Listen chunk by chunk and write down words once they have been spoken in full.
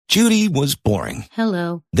Judy was boring.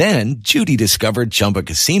 Hello. Then Judy discovered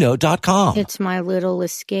ChumbaCasino.com. It's my little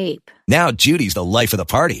escape. Now Judy's the life of the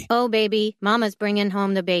party. Oh, baby, mama's bringing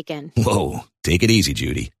home the bacon. Whoa, take it easy,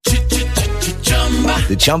 Judy.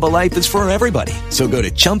 The Chumba life is for everybody. So go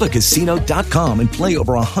to ChumbaCasino.com and play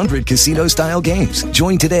over 100 casino-style games.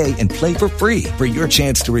 Join today and play for free for your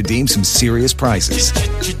chance to redeem some serious prizes.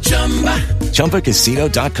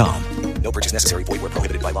 ChumbaCasino.com. No purchase necessary. Void where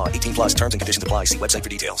prohibited by law. 18 plus terms and conditions apply. See website for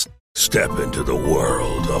details. Step into the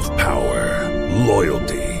world of power,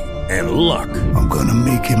 loyalty, and luck. I'm going to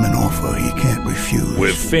make him an offer he can't refuse.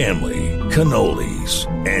 With family, cannolis,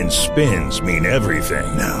 and spins mean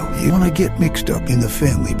everything. Now, you want to get mixed up in the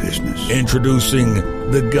family business. Introducing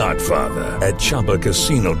The Godfather at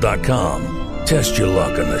ChumbaCasino.com. Test your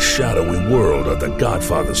luck in the shadowy world of The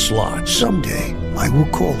Godfather slot. Someday, I will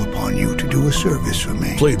call upon you to do a service for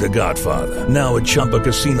me. Play The Godfather, now at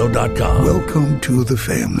ChumbaCasino.com. Welcome to the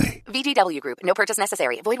family. VGW Group. No purchase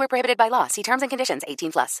necessary. Void where prohibited by law. See terms and conditions.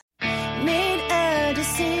 18 plus. Made a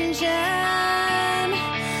decision.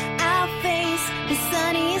 I'll face the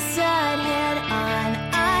sunny side head on.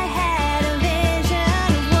 I had a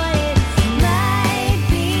vision of what it might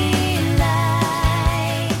be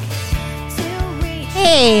like to reach.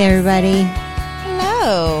 Hey, everybody.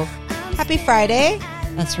 Hello. Happy Friday.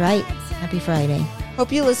 That's right. Happy Friday.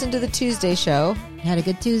 Hope you listened to the Tuesday show. Had a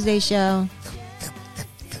good Tuesday show.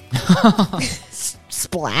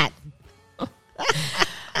 Splat.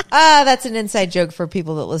 That's an inside joke for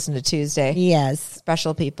people that listen to Tuesday. Yes.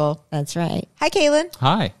 Special people. That's right. Hi, Kaylin.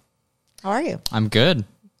 Hi. How are you? I'm good.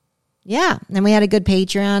 Yeah. And we had a good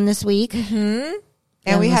Patreon this week. Mm-hmm.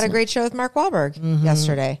 And we had a great show with Mark Wahlberg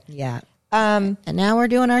yesterday. Yeah. And now we're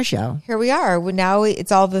doing our show. Here we are. Now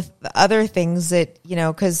it's all the other things that,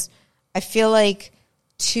 because I feel like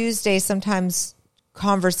Tuesday sometimes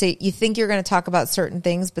you think you're going to talk about certain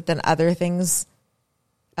things, but then other things,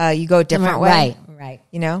 you go a different way. Right.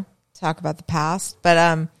 Talk about the past.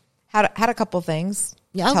 But had a couple things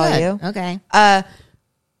to tell good. you. Okay.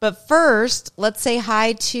 But first, let's say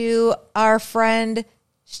hi to our friend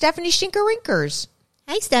Stephanie Schinkerinkers.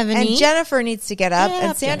 Hi, Stephanie. And Jennifer needs to get up. Yeah,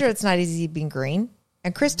 and Sandra, it's not easy being green.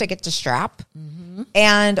 And Krista get to strap. Mm-hmm.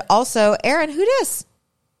 And also Aaron, who dis?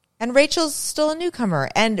 And Rachel's still a newcomer.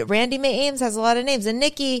 And Randy May Ames has a lot of names. And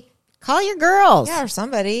Nikki. Call your girls. Yeah, or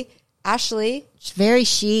somebody. Ashley. It's very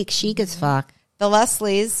chic as fuck. The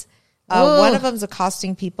Leslies. One of them's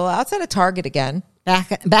accosting people outside of Target again.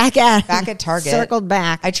 Back at Target. Circled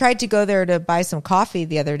back. I tried to go there to buy some coffee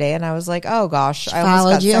the other day, and I was like, oh, gosh. I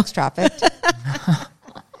almost got sex trafficked.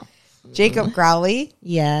 Jacob Growley.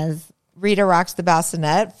 Yes. Rita Rocks the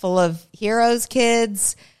Bassinet, full of Heroes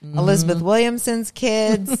kids, Elizabeth Williamson's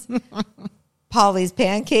kids. Polly's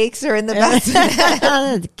pancakes are in the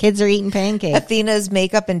bassinet. The kids are eating pancakes. Athena's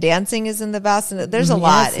makeup and dancing is in the bassinet. There's a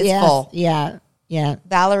lot. It's full. Yeah.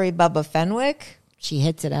 Valerie Bubba Fenwick. She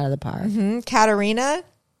hits it out of the park. Mm-hmm. Katarina.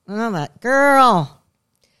 Oh, that girl.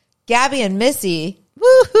 Gabby and Missy.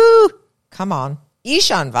 Woohoo. Come on.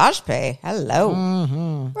 Ishan Vajpayee. Hello.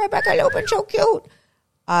 Mm-hmm. Rebecca Lopin, so cute.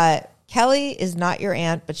 Kelly is not your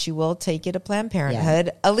aunt, but she will take you to Planned Parenthood.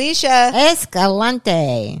 Yeah. Alicia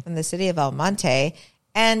Escalante from the city of El Monte.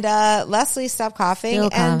 And Leslie, stop coughing.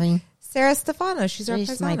 Still coughing. Sarah Stefano. She's our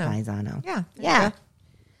paisano. My paisano. Yeah.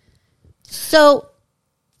 So,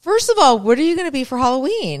 first of all, what are you going to be for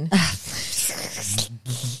Halloween?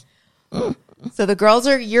 So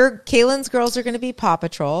Kaylin's girls are going to be Paw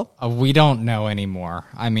Patrol. We don't know anymore.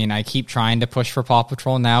 I mean, I keep trying to push for Paw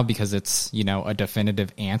Patrol now because it's, a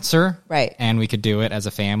definitive answer. Right. And we could do it as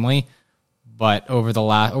a family. But over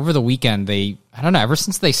the weekend, I don't know, ever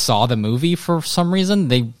since they saw the movie for some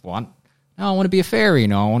reason, I want to be a fairy.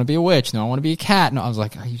 No, I want to be a witch. No, I want to be a cat. No, I was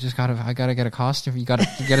like, I gotta get a costume. You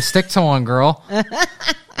gotta stick to one, girl.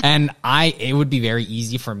 And it would be very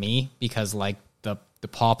easy for me because the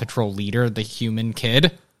Paw Patrol leader, the human kid,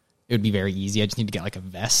 it would be very easy. I just need to get a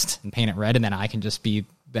vest and paint it red, and then I can just be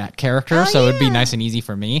that character. So it'd be nice and easy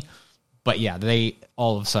for me. But yeah, they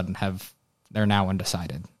all of a sudden they're now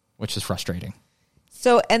undecided, which is frustrating.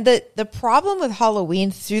 So, and the problem with Halloween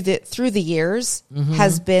through the years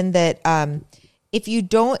has been that if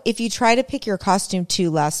you try to pick your costume too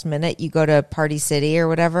last minute, you go to Party City or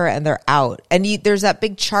whatever, and they're out. And there's that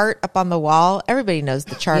big chart up on the wall. Everybody knows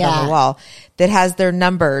the chart on the wall that has they're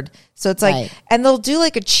numbered. So it's and they'll do a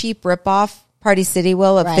cheap ripoff. Party City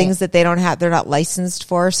will of things that they don't have, they're not licensed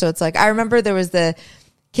for. So it's I remember there was the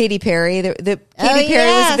Katy Perry. The Katy Perry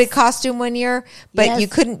was a big costume one year, but you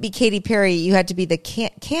couldn't be Katy Perry. You had to be the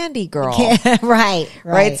Candy Girl. Right.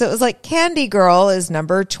 So it was like Candy Girl is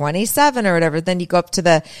number 27 or whatever. Then you go up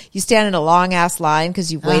to you stand in a long ass line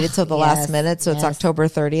because you've waited till the last minute. So it's October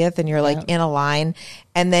 30th and you're like in a line.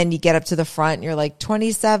 And then you get up to the front and you're like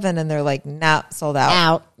 27 and they're like, nah, sold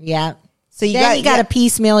out. Yeah. So you got to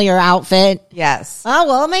piecemeal your outfit. Yes. Oh,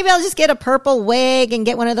 well, maybe I'll just get a purple wig and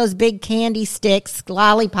get one of those big candy sticks,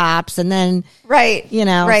 lollipops, and then,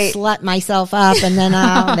 slut myself up. And then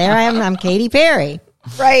there I am. I'm Katy Perry.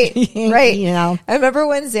 Right. I remember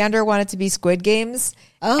when Xander wanted to be Squid Games.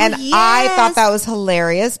 Oh, and I thought that was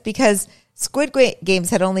hilarious because Squid Games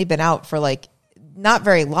had only been out for like not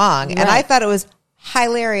very long. Right. And I thought it was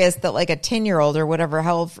hilarious that like a 10-year-old or whatever,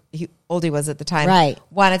 how old he was at the time,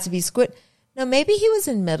 wanted to be Squid. No, maybe he was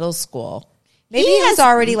in middle school. Maybe he was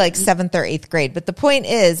already like 7th or 8th grade. But the point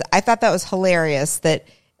is, I thought that was hilarious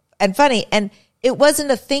and funny. And it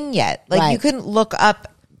wasn't a thing yet. Like you couldn't look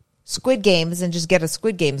up Squid Games and just get a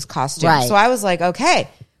Squid Games costume. Right. So I was like, okay,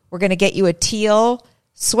 we're going to get you a teal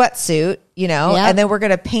sweatsuit, and then we're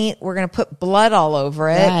going to put blood all over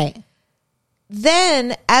it. Right.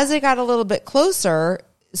 Then as it got a little bit closer,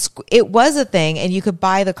 it was a thing and you could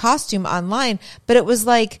buy the costume online, but it was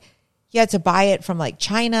like, you had to buy it from like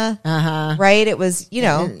China, right? It was,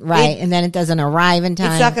 and then it doesn't arrive in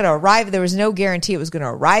time. It's not going to arrive. There was no guarantee it was going to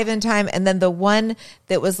arrive in time. And then the one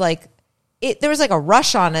that was like, there was like a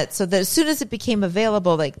rush on it. So that as soon as it became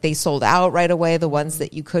available, like they sold out right away, the ones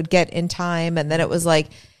that you could get in time. And then it was like,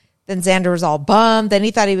 then Xander was all bummed. Then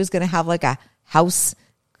he thought he was going to have like a house,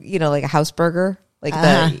 like a house burger. Like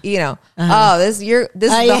this is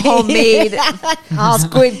the homemade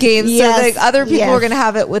Squid Game. Yes, so like other people were going to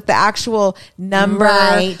have it with the actual number,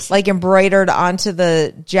 like embroidered onto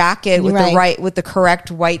the jacket with with the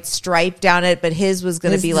correct white stripe down it. But his was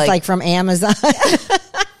going to be like from Amazon.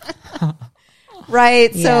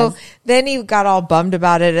 Right. Yes. So then he got all bummed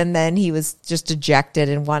about it and then he was just dejected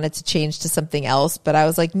and wanted to change to something else. But I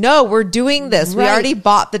was like, no, we're doing this. We already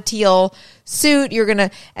bought the teal suit.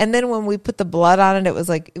 And then when we put the blood on it, it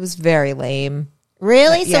was very lame.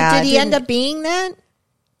 Really? So did he end up being that?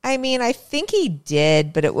 I mean, I think he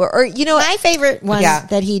did, but my favorite one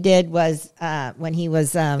that he did was when he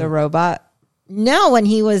was the robot. No, when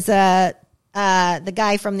he was the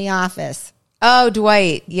guy from The Office. Oh,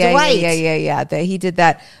 Dwight. Yeah. He did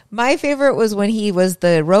that. My favorite was when he was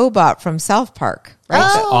the robot from South Park. Right?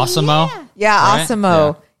 Oh, Awesemo. Yeah, right?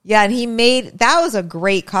 Awesemo. Yeah, and that was a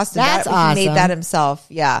great costume. That's awesome. He made that himself.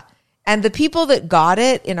 Yeah. And the people that got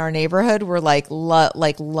it in our neighborhood were loved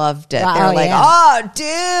it. They were like, oh,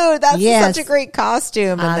 dude, that's such a great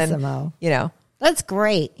costume. And then, that's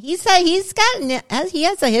great. He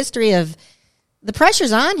has a history of, the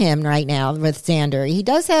pressure's on him right now with Xander. He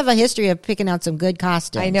does have a history of picking out some good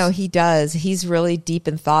costumes. I know he does. He's really deep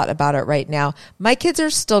in thought about it right now. My kids are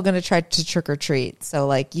still going to try to trick or treat. So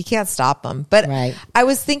like you can't stop them. But I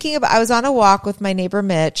was thinking I was on a walk with my neighbor,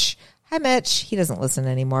 Mitch. Hi, Mitch. He doesn't listen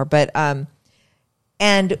anymore. But,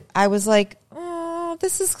 and I was like, oh,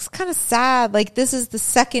 this is kind of sad. Like this is the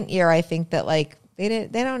second year I think that like they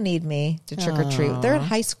don't need me to trick or treat. They're in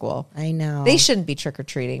high school. I know. They shouldn't be trick or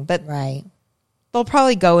treating, but they'll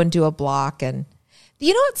probably go and do a block. And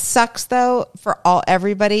you know what sucks though for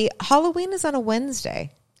everybody? Halloween is on a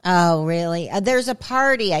Wednesday. Oh, really? There's a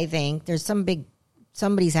party. I think there's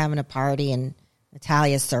somebody's having a party in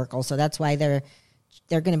Natalia's circle, so that's why they're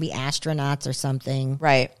going to be astronauts or something,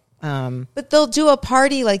 right? But they'll do a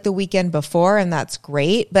party like the weekend before, and that's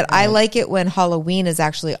great. But I like it when Halloween is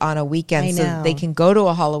actually on a weekend, so that they can go to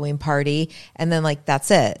a Halloween party, and then like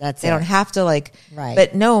that's it. They don't have to like. Right.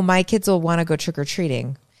 But no, my kids will want to go trick or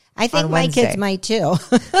treating. I think my kids might too.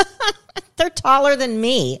 They're taller than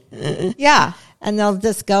me. Yeah. And they'll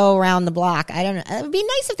just go around the block. I don't know. It would be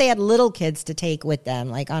nice if they had little kids to take with them,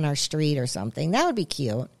 like on our street or something. That would be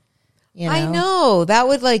cute. I know. That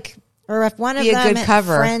would like. Or if one of them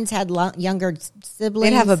friends had younger siblings.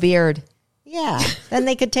 They'd have a beard. Yeah. Then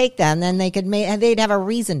they could take them. Then they'd have a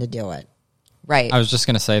reason to do it. Right. I was just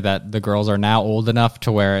going to say that the girls are now old enough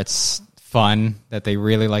to where it's fun, that they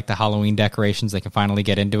really like the Halloween decorations. They can finally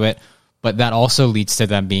get into it. But that also leads to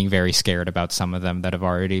them being very scared about some of them that have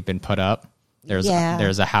already been put up. There's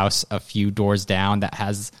a house a few doors down that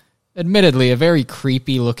has admittedly a very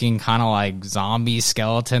creepy looking kind of like zombie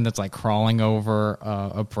skeleton that's like crawling over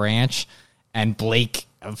a branch. And Blake,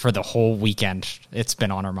 for the whole weekend, it's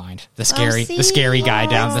been on her mind. The scary guy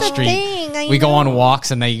down the street. We go on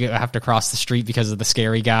walks and they have to cross the street because of the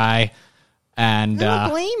scary guy. And I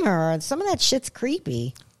don't blame her. Some of that shit's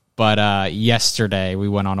creepy. But yesterday we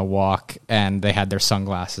went on a walk and they had their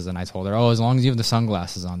sunglasses, and I told her, as long as you have the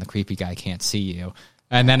sunglasses on, the creepy guy can't see you.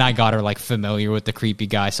 And then I got her like familiar with the creepy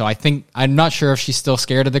guy. So I'm not sure if she's still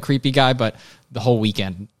scared of the creepy guy, but the whole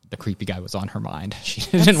weekend the creepy guy was on her mind. She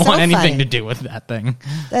didn't want anything to do with that thing.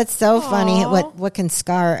 That's so funny. What can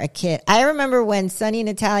scar a kid? I remember when Sonny and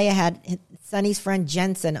Natalia had Sonny's friend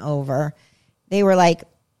Jensen over. They were like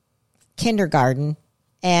kindergarten,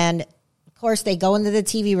 and of course they go into the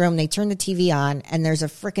TV room. They turn the TV on, and there's a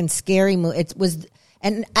freaking scary movie. It was.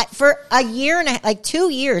 And for a year and like 2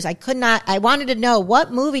 years, I wanted to know,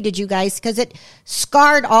 what movie did you guys, because it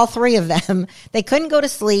scarred all three of them. They couldn't go to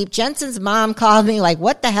sleep. Jensen's mom called me like,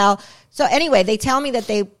 what the hell? So anyway, they tell me that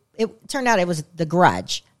it turned out it was The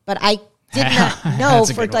Grudge, but I did not know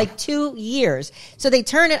for like 2 years. So they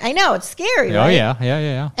turn it, I know, it's scary, right? Oh,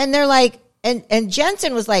 yeah. And they're like, and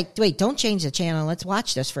Jensen was like, wait, don't change the channel. Let's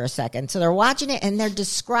watch this for a second. So they're watching it and they're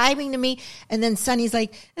describing to me. And then Sonny's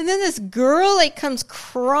like, and then this girl like comes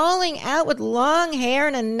crawling out with long hair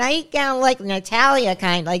and a nightgown, like Natalia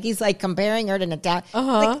kind. Like he's like comparing her to Natalia,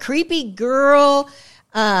 like creepy girl.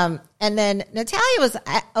 And then Natalia was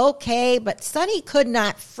okay, but Sonny could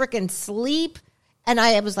not freaking sleep. And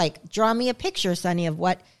I was like, draw me a picture, Sonny, of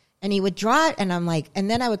what. And he would draw it, and I'm like, and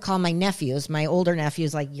then I would call my nephews, my older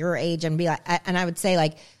nephews, like your age, and be like, and I would say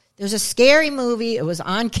like, there's a scary movie. It was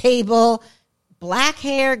on cable, black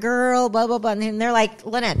hair girl, blah blah blah. And they're like,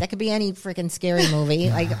 Lynette, that could be any freaking scary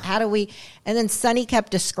movie. Like, how do we? And then Sonny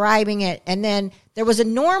kept describing it, and then there was a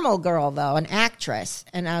normal girl though, an actress,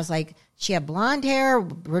 and I was like, she had blonde hair,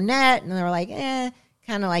 brunette, and they were like, kind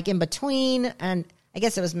of like in between. And I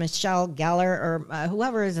guess it was Michelle Gellar or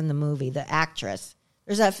whoever is in the movie, the actress.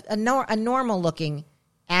 There's a normal-looking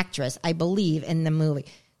actress, I believe, in the movie.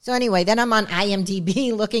 So anyway, then I'm on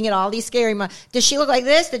IMDb looking at all these scary Does she look like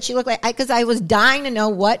this? Did she look like... Because I was dying to know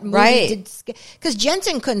what movie did... Because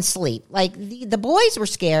Jensen couldn't sleep. Like, the boys were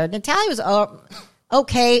scared. Natalia was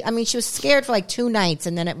okay. I mean, she was scared for like 2 nights,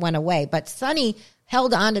 and then it went away. But Sonny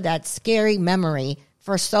held on to that scary memory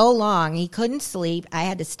for so long. He couldn't sleep. I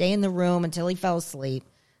had to stay in the room until he fell asleep.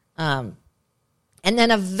 And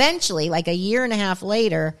then eventually, like a year and a half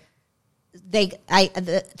later, the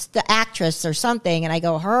actress or something, and I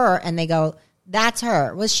go, her, and they go, that's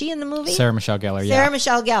her. Was she in the movie? Sarah Michelle Gellar, Sarah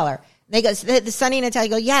Michelle Gellar. They go, the Sonny and Natalia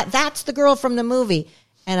go, yeah, that's the girl from the movie.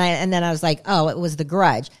 And then I was like, oh, it was The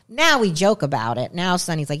Grudge. Now we joke about it. Now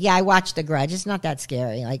Sonny's like, yeah, I watched The Grudge. It's not that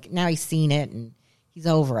scary. Like, now he's seen it and he's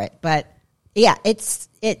over it. But yeah, it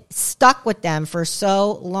stuck with them for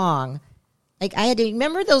so long. Like, I had to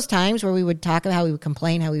remember those times where we would talk about how we would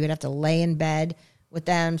complain, how we would have to lay in bed with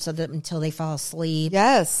them so that until they fall asleep.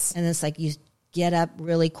 Yes. And it's like you get up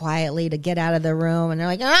really quietly to get out of the room, and they're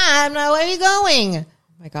like, I'm not, where are you going? Oh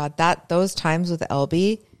my God, those times with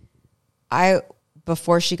Elby,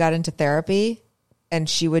 before she got into therapy, and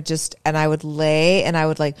she would and I would lay and I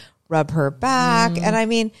would like rub her back. And I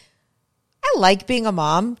mean, I like being a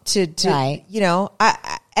mom to you know,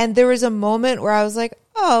 and there was a moment where I was like,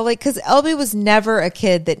 oh, like, because Elby was never a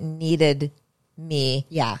kid that needed me,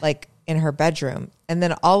 like in her bedroom. And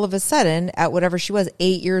then all of a sudden, at whatever she was,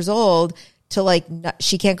 8 years old, to like,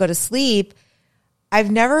 she can't go to sleep. I've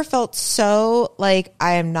never felt so like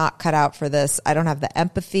I am not cut out for this. I don't have the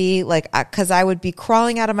empathy, like, because I would be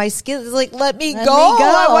crawling out of my skin. It's like, let me go.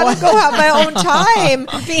 I want to go have my own time.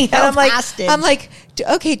 And I'm like,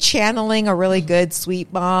 okay, channeling a really good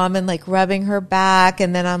sweet mom and like rubbing her back.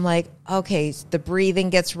 And then I'm like, okay, the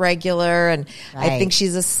breathing gets regular, and I think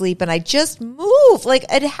she's asleep, and I just move like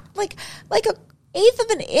an eighth of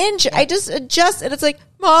an inch. I just adjust, and it's like,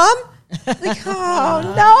 Mom, like,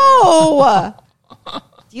 oh no.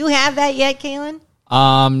 Do you have that yet, Kaylin?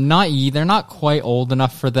 Not yet. They're not quite old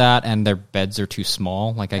enough for that, and their beds are too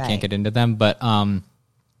small. Like, I can't get into them. But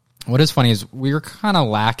what is funny is we were kind of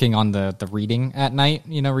lacking on the reading at night,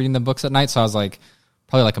 you know, reading the books at night. So I was like,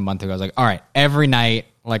 probably like a month ago, I was like, all right, every night,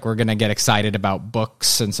 like, we're going to get excited about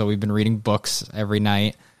books. And so we've been reading books every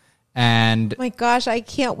night. And oh my gosh, I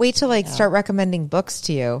can't wait to like start recommending books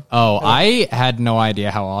to you. Oh, I had no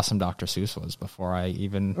idea how awesome Dr. Seuss was before I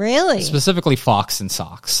even specifically Fox and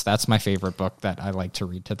Socks. That's my favorite book that I like to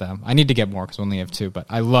read to them. I need to get more because we only have 2, but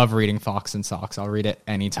I love reading Fox and Socks. I'll read it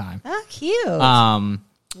anytime. Oh,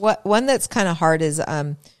 cute. What one that's kind of hard is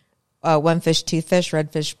One Fish, Two Fish,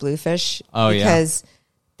 Red Fish, Blue Fish. Oh, because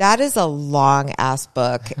that is a long ass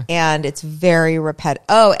book, and it's very repetitive.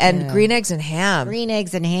 Oh, and Green Eggs and Ham. Green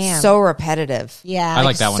Eggs and Ham. So repetitive. Yeah, I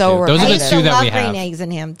like that one too. Those are the 2 that we have. Green Eggs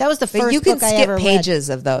and Ham. That was the first. But you can book skip I ever pages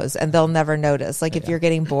read. of those, and they'll never notice. Like if you're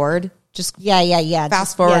getting bored, Just Yeah.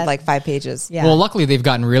 fast forward like 5 pages. Yeah. Well, luckily they've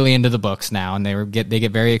gotten really into the books now, and they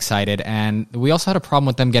get very excited. And we also had a problem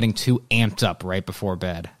with them getting too amped up right before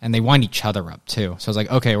bed, and they wind each other up too. So I was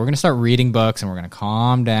like, okay, we're gonna start reading books, and we're gonna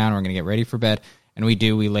calm down. We're gonna get ready for bed, and we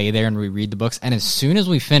do. We lay there and we read the books, and as soon as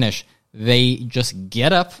we finish, they just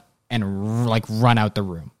get up and like run out the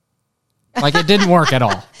room. Like it didn't work at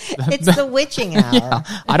all. It's the witching hour. Yeah,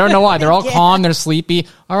 I don't know why. They're all calm. They're sleepy.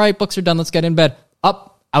 All right, books are done. Let's get in bed.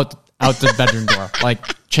 Out the bedroom door. Like,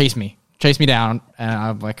 chase me down. And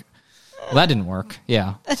I'm like, well, that didn't work.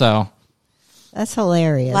 Yeah. So That's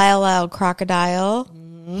hilarious. Lyle Crocodile,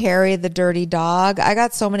 Harry the Dirty Dog. I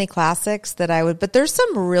got so many classics that I would, but there's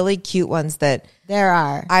some really cute ones that There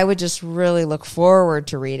are. I would just really look forward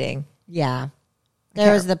to reading. Yeah.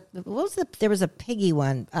 There was there was a piggy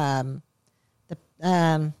one.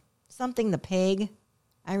 Something the pig,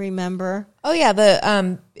 I remember. Oh yeah,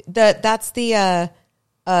 that's the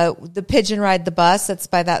Pigeon Ride the Bus. That's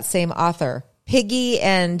by that same author, Piggy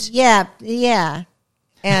and Yeah.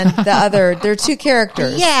 and the other. They're 2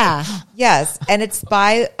 characters. Yeah. Yes, and it's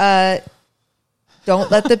by Don't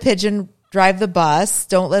Let the Pigeon Drive the Bus.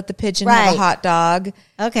 Don't Let the Pigeon Have a Hot Dog.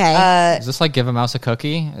 Okay. is this like Give a Mouse a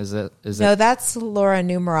Cookie? Is it? No, that's Laura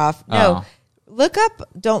Numeroff. No, look up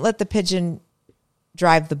Don't Let the Pigeon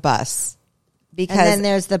Drive the Bus. Because and then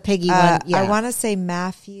there's the piggy one. Yeah. I want to say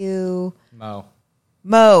Matthew Mo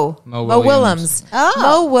Willems. Oh.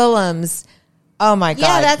 Mo Willems. Oh my God.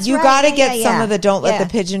 Yeah, that's you right. got to Yeah, get yeah, some yeah. of the Don't Let Yeah. the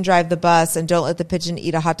Pigeon Drive the Bus and Don't Let the Pigeon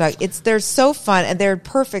Eat a Hot Dog. They're so fun and they're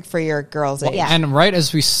perfect for your girls' age. Yeah. And right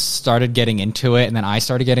as we started getting into it, and then I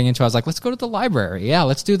started getting into it, I was like, let's go to the library. Yeah,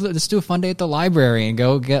 let's do a fun day at the library and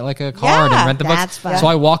go get like a card Yeah, and rent the that's books. fun. So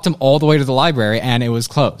I walked him all the way to the library, and it was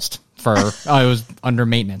closed for it was under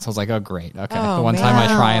maintenance. I was like, oh great, okay. The one time I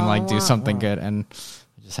try and like do something good, and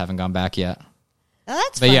I just haven't gone back yet. Oh,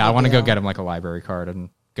 that's But fun yeah, I want to do. go get him like a library card and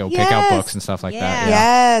go pick Yes. out books and stuff like that. Yeah.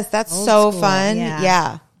 Yes, that's Old so school, fun.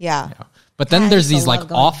 yeah. Yeah. But then I there's used to these like love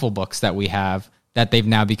going. awful books that we have that they've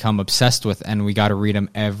now become obsessed with, and we got to read them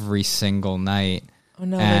every single night. Oh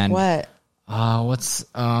no, And, like what? What's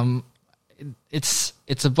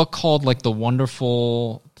it's a book called like The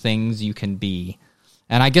Wonderful Things You Can Be.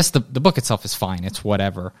 And I guess the book itself is fine. It's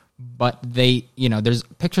whatever. But they, there's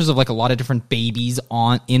pictures of like a lot of different babies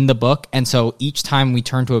in the book. And so each time we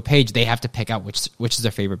turn to a page, they have to pick out which is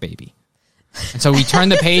their favorite baby. And so we turn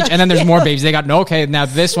the page, and then there's more babies. They got, no, okay, now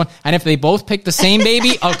this one. And if they both pick the same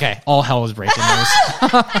baby, okay, all hell is breaking loose.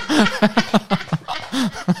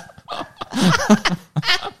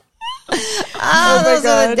 Oh, those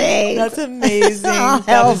are the days. That's amazing. All That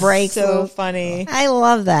hell is breaks so loose. funny. I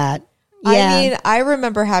love that. Yeah. I mean, I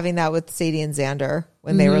remember having that with Sadie and Xander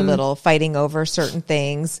when they were little, fighting over certain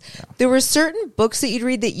things. There were certain books that you'd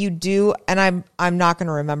read that you do, and I'm not going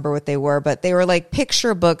to remember what they were, but they were like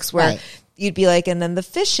picture books where Right. you'd be like, and then the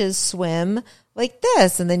fishes swim like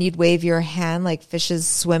this, and then you'd wave your hand like fishes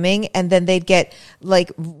swimming, and then they'd get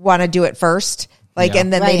like want to do it first. Like, Yeah.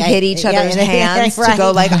 and then Right, they'd hit each other's hands to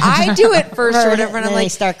go like, I do it first or whatever. And I'm Then they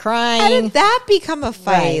like, start crying. how did that become a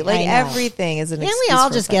fight? Right, Like I know. everything is an Can't excuse we all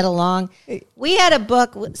for a just fight. get along? We had a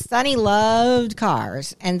book. Sonny loved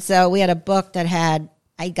cars, and so we had a book that had.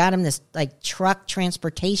 I got him this like truck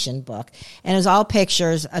transportation book, and it was all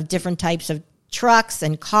pictures of different types of trucks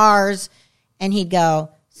and cars. And he'd go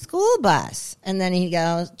school bus, and then he'd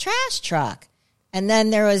go trash truck, and then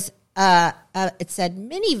there was it said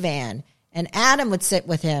minivan, and Adam would sit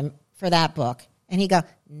with him for that book, and he'd go,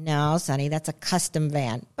 no, Sonny, that's a custom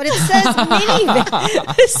van. But it says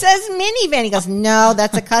minivan. It says minivan. He goes, no,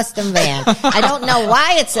 that's a custom van. I don't know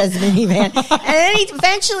why it says minivan. And then he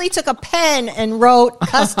eventually took a pen and wrote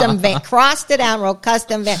custom van, crossed it out, wrote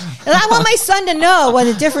custom van. And I want my son to know what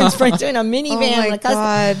the difference between a minivan my and a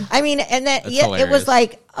custom. God. I mean, and then That's it was hilarious.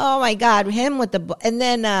 like, oh my God, him with the book. And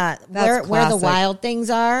then where the classic. wild things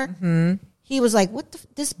are. Mm-hmm. He was like, what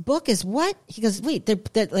this book is what? He goes, wait, they're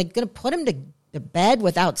like going to put him to bed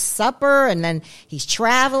without supper, and then he's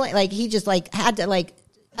traveling. Like he just like had to like,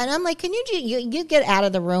 and I'm like, can you get out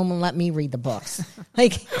of the room and let me read the books?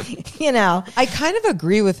 Like, I kind of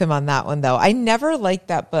agree with him on that one, though. I never liked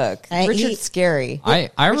that book. Richard Scarry. I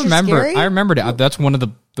Richard remember Scarry? I remembered it. That's one of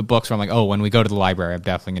the books where I'm like, oh, when we go to the library, I'm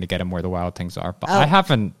definitely going to get him Where the Wild Things Are. But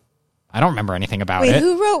I don't remember anything about Wait, it.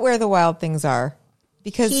 who wrote Where the Wild Things Are?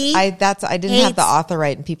 Because He I didn't have hates- the author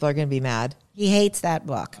right, and people are going to be mad. he hates that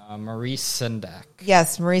book. Maurice Sendak.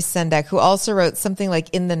 Yes, Maurice Sendak, who also wrote something like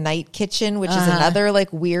In the Night Kitchen, which is another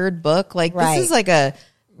like weird book. Like Right. this is like a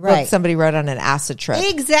Right. somebody wrote on an acid trip.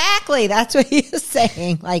 Exactly. That's what he was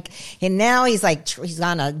saying. Like, and now he's like, he's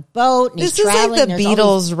on a boat and This he's is traveling. like the There's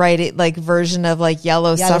all these- Beatles write like version of like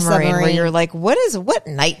Yellow Submarine, where you're like, what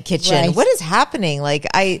night kitchen? Right. What is happening? Like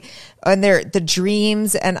and the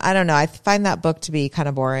dreams, and I don't know. I find that book to be kind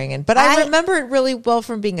of boring, but I remember it really well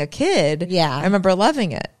from being a kid. Yeah. I remember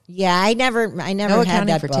loving it. Yeah, I never No had accounting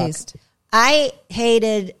that for book. taste. I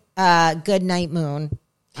hated Good Night Moon.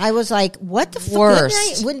 I was like, what the fuck?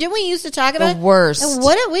 Worst. Didn't we used to talk about worst. And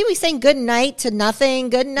what are we saying? Good night to nothing.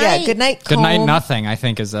 Good night. Yeah, good night. Good night, comb. nothing. I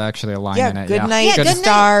think is actually a line in Yeah, it. good yeah. night, Yeah, good good night.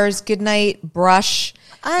 stars. Good night, brush.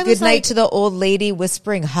 I Good was night like- to the old lady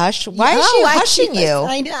whispering, "Hush." Why is No, she I- hushing you?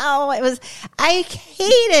 I know. It was. I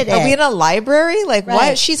hated it. Are we in a library? Like, why?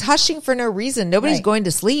 Right. She's hushing for no reason. Nobody's Right. going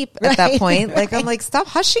to sleep at that Right, point. Like, I'm right. like, stop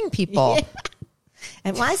hushing people.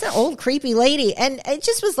 And why is an old creepy lady? And it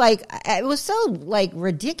just was like, it was so like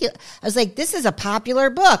ridiculous. I was like, this is a popular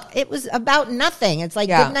book. It was about nothing. It's like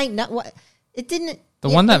Yeah. good night. What? It didn't. The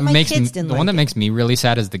one that my makes kids me, didn't the like one that it. makes me really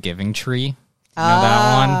sad is The Giving Tree. You know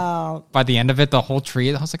that one? By the end of it, the whole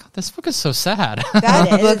tree, I was like, oh, this book is so sad.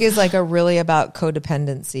 That book is like really about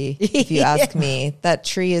codependency, if you ask me. That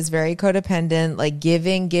tree is very codependent, like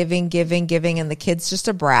giving, and the kid's just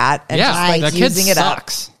a brat and yeah, just like that kid using it up.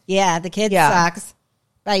 sucks. Yeah, the kid Yeah. sucks.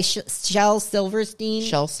 By Shel Silverstein.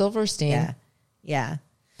 Shel Silverstein. Yeah, yeah.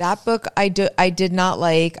 That book I did not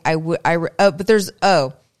like. But there's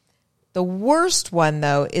the worst one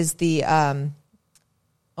though is the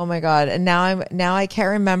oh my god, and now I can't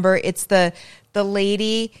remember. It's the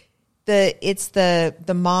lady, it's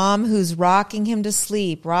the mom who's rocking him to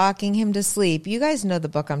sleep. You guys know the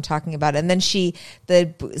book I'm talking about. And then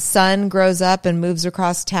the son grows up and moves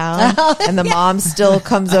across town, and the mom still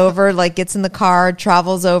comes over, like gets in the car,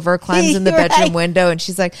 travels over, climbs in the bedroom Right. window, and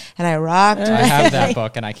she's like, and I rocked. I have that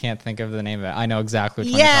book and I can't think of the name of it. I know exactly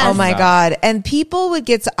which one you're Yes. talking Oh my about. God. And people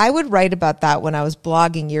I would write about that when I was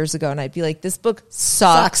blogging years ago, and I'd be like, this book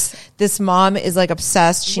sucks. This mom is like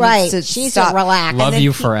obsessed. She Right. needs to She needs stop. to relax. Love And then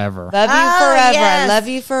You pe- Forever. Love you Oh, forever. yes. I love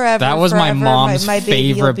you forever. That was my forever. mom's My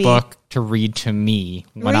baby will favorite be- book to read to me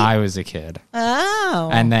when I was a kid. Oh.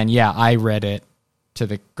 And then, yeah, I read it to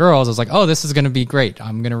the girls. I was like, oh, this is going to be great.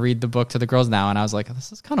 I'm going to read the book to the girls now. And I was like,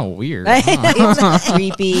 this is kind of weird. It's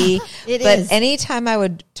creepy. It but is. anytime I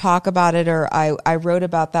would talk about it, or I wrote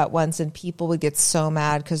about that once, and people would get so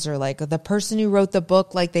mad because they're like, the person who wrote the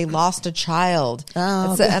book, like they lost a child.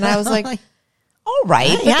 Oh, And I was like, all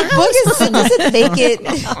right, but Yeah, the book doesn't make it.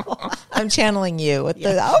 I'm channeling you with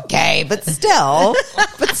okay, but still,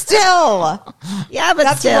 yeah, but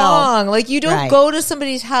that's still. wrong. Like you don't Right. go to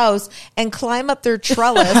somebody's house and climb up their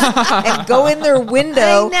trellis and go in their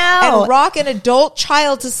window I know. and rock an adult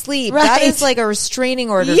child to sleep. That Right. is like a restraining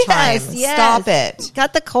order Yes, time. yes. Stop it.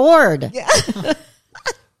 Got the cord.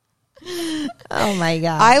 Oh my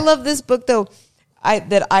god. I love this book though.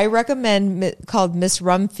 That I recommend called Miss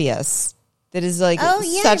Rumphius. That is like Oh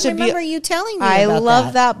yeah, such I a remember you telling me. I about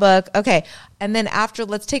love that book. Okay, and then after,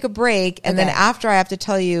 let's take a break, and then Okay. after I have to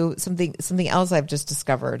tell you something else I've just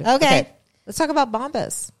discovered. Okay. Let's talk about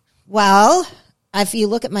Bombas. Well, if you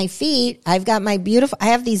look at my feet, I've got my beautiful. I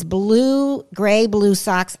have these gray blue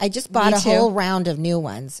socks. I just bought Me a too. whole round of new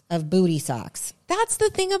ones of booty socks. That's the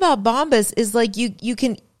thing about Bombas is like you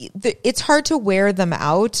can. It's hard to wear them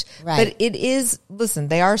out, Right. but it is. Listen,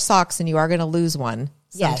 they are socks, and you are going to lose one.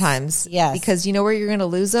 Yes. Sometimes, Yes. because you know where you're going to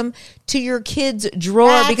lose them? To your kid's drawer,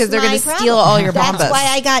 That's because they're going my to problem. steal all your Bombas. That's why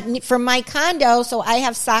I got from my condo. So I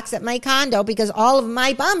have socks at my condo because all of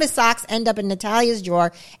my Bombas socks end up in Natalia's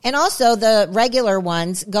drawer, and also the regular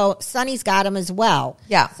ones go. Sonny's got them as well.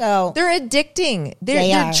 Yeah. So they're addicting. They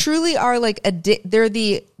They are. truly are like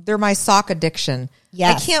they're my sock addiction.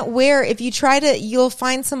 Yes. I can't wear, if you try to, you'll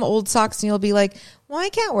find some old socks and you'll be like, well, I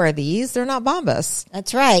can't wear these. They're not Bombas.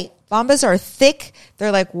 that's right. Bombas are thick.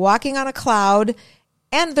 They're like walking on a cloud,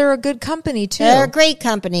 and they're a good company too. They're a great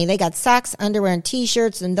company. They got socks, underwear, and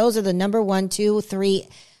T-shirts, and those are the number 1, 2, and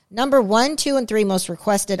 3 most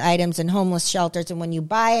requested items in homeless shelters. And when you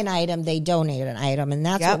buy an item, they donate an item, and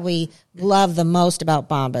that's Yep. what we love the most about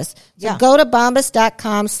Bombas. So Yeah. go to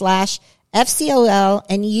bombas.com/FCOL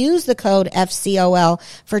and use the code FCOL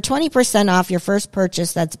for 20% off your first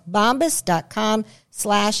purchase. That's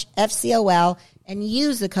bombas.com/FCOL and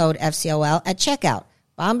use the code FCOL at checkout.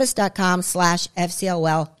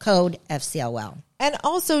 Bombas.com/FCOL, code FCOL. And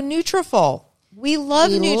also Nutrafol. We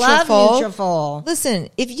love We Nutrafol. love Nutrafol. Listen,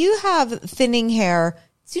 if you have thinning hair,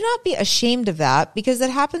 do not be ashamed of that, because it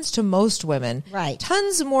happens to most women. Right.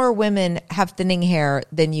 Tons more women have thinning hair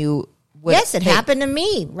than you Yes, it happened to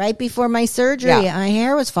me right before my surgery. Yeah. My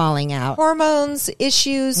hair was falling out. Hormones,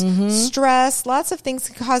 issues, stress, lots of things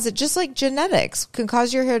can cause it. Just like genetics can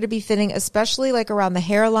cause your hair to be thinning, especially like around the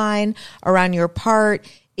hairline, around your part.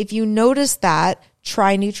 If you notice that,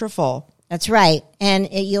 try Nutrafol. That's right. And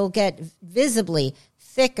you'll get visibly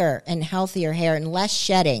thicker and healthier hair and less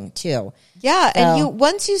shedding too. Yeah, and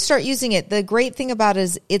once you start using it, the great thing about it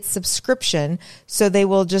is it's subscription, so they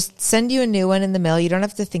will just send you a new one in the mail. You don't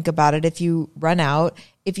have to think about it if you run out.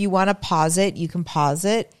 If you want to pause it, you can pause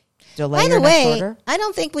it. Delay your next order. I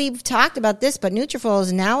don't think we've talked about this, but Nutrafol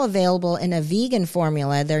is now available in a vegan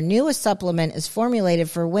formula. Their newest supplement is formulated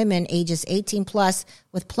for women ages 18 plus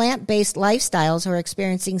with plant-based lifestyles who are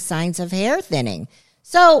experiencing signs of hair thinning.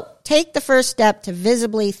 So take the first step to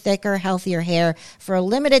visibly thicker, healthier hair. For a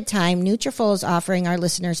limited time, Nutrafol is offering our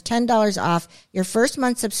listeners $10 off your first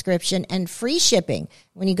month subscription and free shipping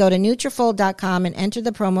when you go to Nutrafol.com and enter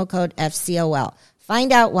the promo code FCOL.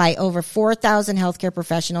 Find out why over 4,000 healthcare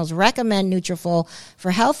professionals recommend Nutrafol for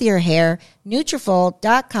healthier hair.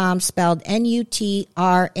 Nutrafol.com, spelled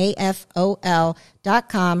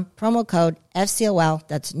Nutrafol.com, promo code FCOL.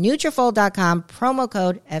 That's Nutrafol.com, promo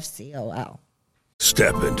code FCOL.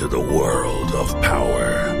 Step into the world of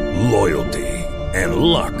power, loyalty, and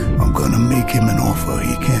luck. I'm gonna make him an offer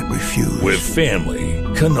he can't refuse. With family,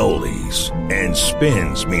 cannolis, and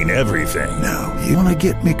spins mean everything. Now, you wanna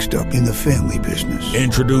get mixed up in the family business.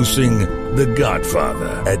 Introducing The Godfather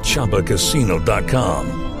at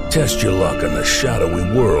ChumbaCasino.com. Test your luck in the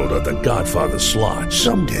shadowy world of The Godfather slot.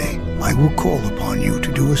 Someday, I will call upon you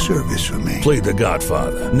to do a service for me. Play The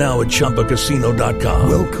Godfather now at ChumbaCasino.com.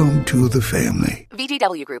 Welcome to the family.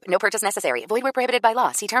 VGW Group. No purchase necessary. Void where prohibited by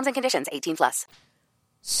law. See terms and conditions. 18 plus.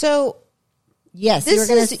 So, yes, you're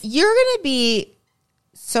gonna be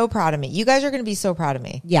so proud of me. You guys are gonna be so proud of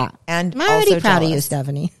me. Yeah, and I'm already also proud of jealous. you,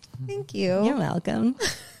 Stephanie. Thank you. You're welcome.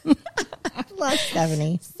 Love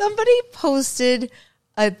Stephanie. Somebody posted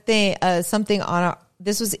a thing, something on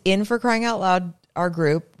this was in For Crying Out Loud, our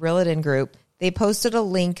group, Reel It In group. They posted a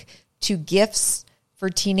link to gifts for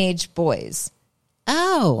teenage boys.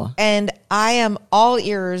 Oh, and I am all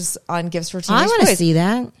ears on gifts for teenage boys. I want to see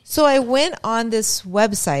that. So I went on this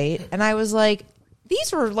website and I was like,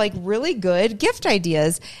 these were like really good gift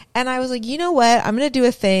ideas. And I was like, you know what? I'm going to do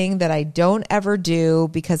a thing that I don't ever do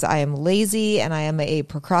because I am lazy and I am a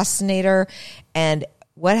procrastinator. And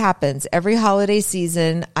what happens every holiday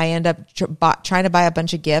season, I end up trying to buy a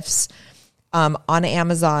bunch of gifts on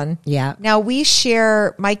Amazon. Yeah. Now we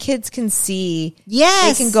share, my kids can see,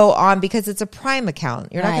 yes, they can go on because it's a Prime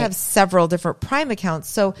account. You're not Right. going to have several different Prime accounts.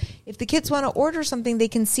 So if the kids want to order something, they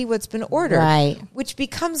can see what's been ordered. Right. Which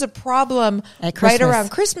becomes a problem At right Christmas.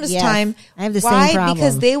 around Christmas Yes. time. I have the Why? same problem.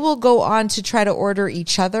 Because they will go on to try to order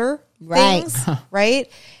each other Right. things,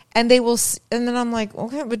 right? And they will, and then I'm like,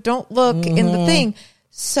 okay, but don't look in Mm-hmm. the thing.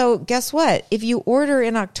 So guess what? If you order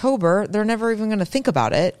in October, they're never even going to think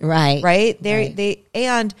about it. Right. Right. Right.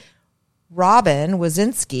 And Robin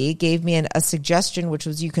Wazinski gave me a suggestion, which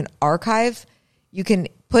was you can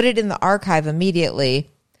put it in the archive immediately.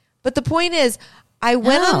 But the point is, I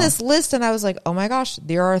went on this list and I was like, oh my gosh,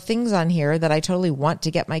 there are things on here that I totally want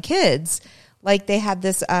to get my kids. Like they had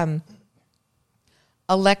this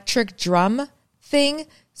electric drum thing.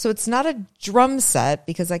 So it's not a drum set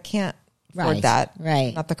because I can't afford Right, that.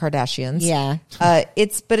 right. Not the Kardashians. Yeah.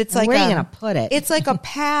 It's like where are you gonna put it? It's like a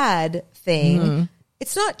pad thing.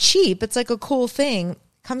 It's not cheap. It's like a cool thing.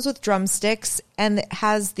 Comes with drumsticks and it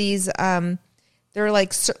has these they're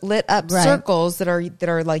like lit up Right. circles that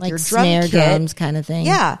are like your drum snare kit. drums kind of thing.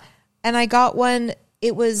 Yeah. And I got one,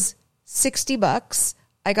 it was $60.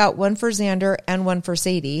 I got one for Xander and one for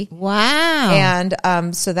Sadie. Wow.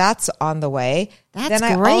 And so that's on the way. That's then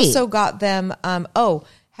I great. also got them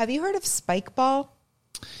have you heard of Spike Ball?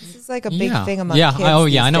 This is like a big thing among kids.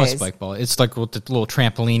 I know a these days. spike ball. It's like with the little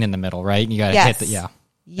trampoline in the middle, right? You got to Yes. hit the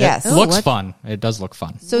Yes. It looks fun. It does look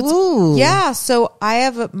fun. So Ooh. so I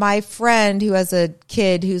have my friend who has a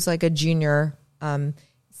kid who's like a junior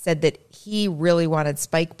said that he really wanted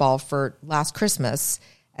Spike Ball for last Christmas.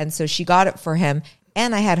 And so she got it for him.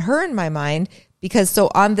 And I had her in my mind because so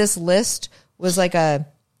on this list was like a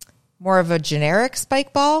more of a generic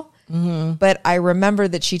Spike Ball. Mm-hmm. But I remember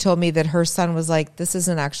that she told me that her son was like, this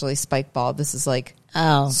isn't actually Spike Ball. This is like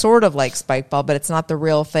sort of like Spike Ball, but it's not the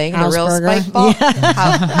real thing. House the real burger. Spike Ball.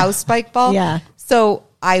 House Spike Ball. Yeah. So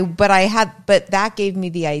but that gave me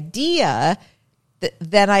the idea.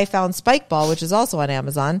 Then I found Spike Ball, which is also on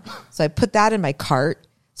Amazon. So I put that in my cart.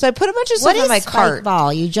 So I put a bunch of stuff What in is my spike cart.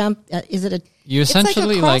 ball? You jump. Is it a? You It's like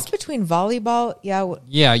essentially a cross between volleyball. Yeah.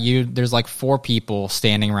 there's like 4 people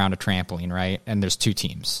standing around a trampoline, right? And there's 2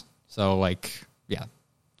 teams. So like, yeah,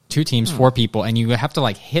 2 teams, 4 people, and you have to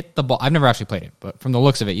like hit the ball. I've never actually played it, but from the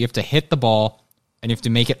looks of it, you have to hit the ball and you have to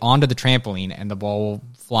make it onto the trampoline, and the ball will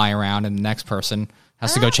fly around, and the next person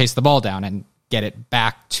has to go chase the ball down and get it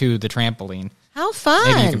back to the trampoline. How fun.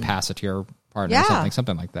 Maybe you can pass it to your partner or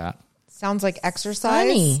something like that. Sounds like exercise.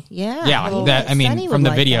 Funny. Yeah. Yeah, Well, that, I mean, Sunny from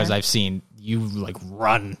would the like videos that. I've seen, you like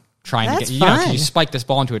run trying That's to get, fun. you spike this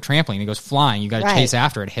ball into a trampoline, it goes flying, you got to Right. chase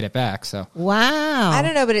after it, hit it back. So Wow. I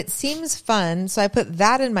don't know, but it seems fun. So I put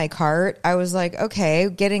that in my cart. I was like, okay,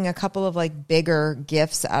 getting a couple of like bigger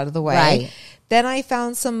gifts out of the way. Right. Then I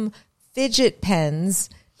found some fidget pens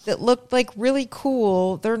that looked like really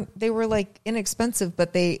cool. They were like inexpensive,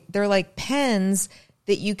 but they're like pens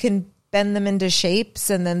that you can bend them into shapes,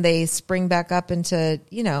 and then they spring back up into,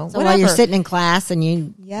 So whatever. while you're sitting in class and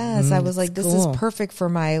you... Yes, I was like, this cool. is perfect for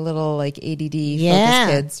my little like ADD Yeah.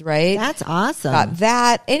 focus kids, right? That's awesome. Got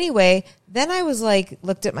that. Anyway, then I was like,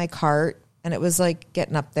 looked at my cart, and it was like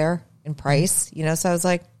getting up there in price, So I was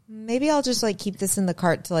like, maybe I'll just like keep this in the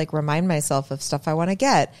cart to like remind myself of stuff I want to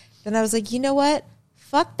get. Then I was like, you know what?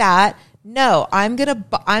 Fuck that. No, I'm gonna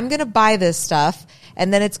buy this stuff,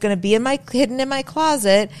 and then it's gonna be hidden in my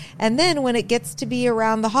closet. And then when it gets to be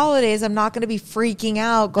around the holidays, I'm not gonna be freaking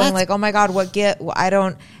out, going like, oh my god, what gift? I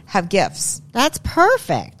don't have gifts. That's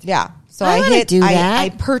perfect. Yeah. So I wanna do that. I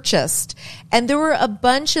purchased, and there were a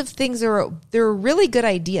bunch of things. There were really good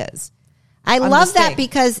ideas. I on love this that thing.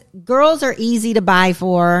 because girls are easy to buy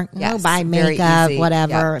for. Yes, Buy very makeup, easy.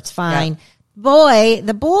 whatever. Yep. It's fine. Yep.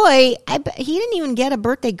 The boy, he didn't even get a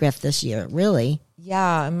birthday gift this year, really.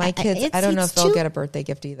 Yeah, and my kids. I don't know if they'll get a birthday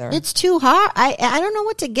gift either. It's too hard. I don't know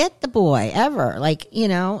what to get the boy ever. Like,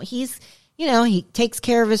 he's, he takes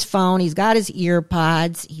care of his phone. He's got his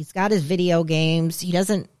earpods. He's got his video games. He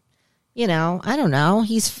doesn't, I don't know.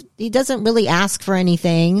 He doesn't really ask for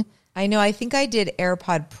anything. I know. I think I did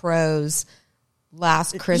AirPod Pros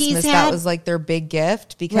last Christmas. had- That was like their big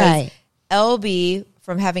gift because Right. LB,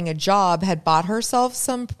 from having a job, had bought herself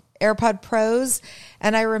some AirPod Pros,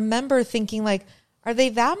 and I remember thinking like, are they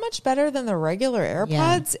that much better than the regular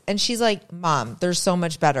AirPods? And she's like, Mom, they're so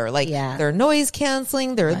much better. Like, they're noise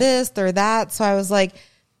canceling, they're this, they're that. So I was like,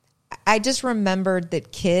 I just remembered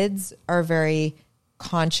that kids are very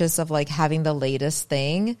conscious of like having the latest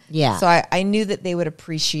thing. Yeah. So I knew that they would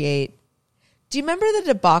appreciate. Do you remember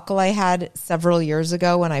the debacle I had several years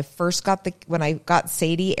ago when I first got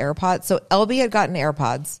Sadie AirPods? So LB had gotten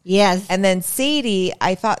AirPods. Yes. And then Sadie,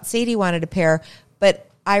 I thought Sadie wanted a pair, but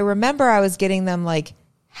I remember I was getting them like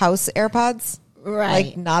house AirPods. Right.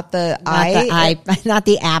 Like not the not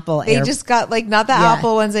the Apple. They just got like not the Yeah.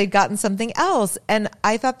 Apple ones. They'd gotten something else. And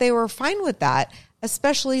I thought they were fine with that,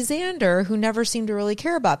 especially Xander, who never seemed to really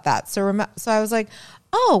care about that. So I was like,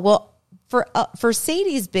 oh, well, for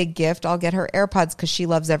Sadie's big gift, I'll get her AirPods because she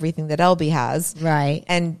loves everything that LB has. Right.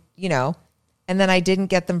 And, and then I didn't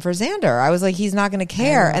get them for Xander. I was like, he's not going to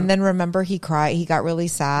care. And then remember, he cried. He got really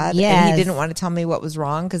sad. And Yes. he didn't want to tell me what was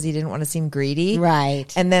wrong because he didn't want to seem greedy. Right.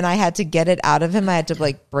 And then I had to get it out of him. I had to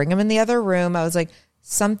like bring him in the other room. I was like,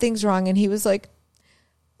 something's wrong. And he was like,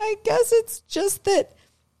 I guess it's just that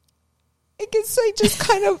I just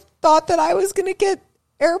kind of thought that I was going to get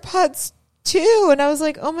AirPods too. And I was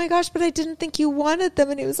like, oh my gosh, but I didn't think you wanted them.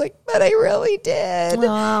 And he was like, but I really did.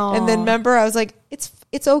 Oh. And then remember, I was like,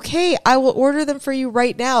 it's okay. I will order them for you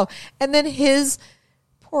right now. And then his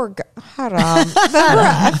poor guy, Haram,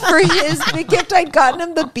 remember for his big gift, I'd gotten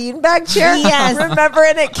him the beanbag chair. Yes. Remember?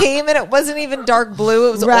 And it came and it wasn't even dark blue.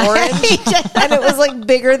 It was Right. orange. And it was like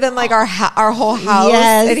bigger than like our whole house.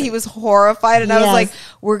 Yes. And he was horrified. And I was Yes. like,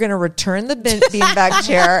 we're going to return the beanbag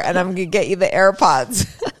chair and I'm going to get you the AirPods.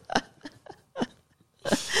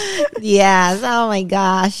 Yes. Oh my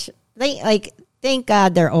gosh. Thank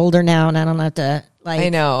God they're older now, and I don't have to I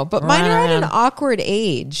know, but mine are at an awkward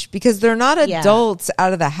age because they're not adults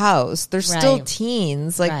out of the house. They're still Right.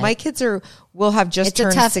 teens. Like Right. my kids will have just It's a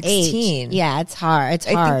turned tough 16. age. Yeah, it's hard. It's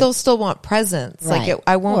I hard. think they'll still want presents. Right. Like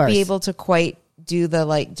I won't Of be course. able to quite do the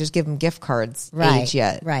like just give them gift cards right age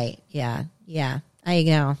yet. Right. Yeah. Yeah. I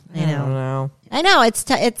know. I don't know. I know it's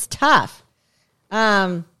tough.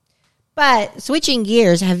 But switching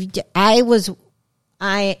gears,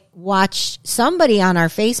 I watched somebody on our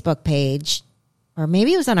Facebook page, or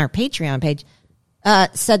maybe it was on our Patreon page,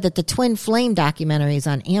 said that the Twin Flame documentary is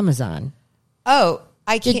on Amazon. Oh,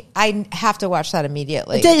 I can't. I have to watch that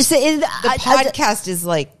immediately. The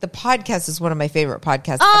The podcast is one of my favorite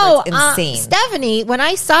podcasts. Oh, ever. It's insane. Stephanie, when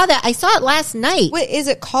I saw it last night. Wait, is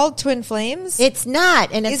it called Twin Flames? It's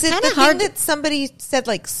not, and it's is it kind the of hard. thing that somebody said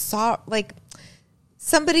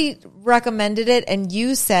somebody recommended it, and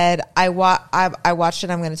you said I watched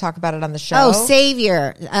it. I'm going to talk about it on the show. Oh,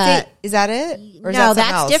 Savior. Is that it? Or is no, that something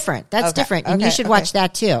that's else? different. That's Okay, different, and okay, you should okay. watch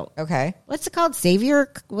that too. Okay. What's it called?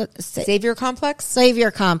 Savior. Savior Complex.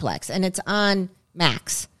 Savior Complex, and it's on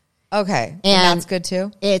Max. Okay, and And that's good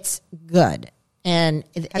too. It's good. And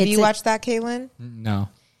Have you watched that, Caitlin? No.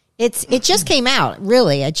 It just came out.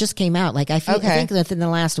 Really, it just came out. Like I think within the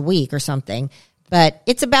last week or something. But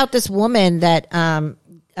it's about this woman that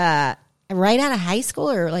right out of high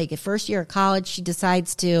school or like first year of college, she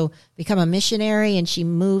decides to become a missionary, and she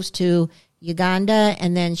moves to Uganda,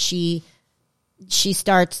 and then she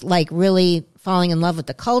starts like really falling in love with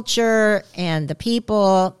the culture and the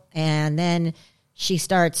people, and then she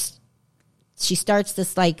starts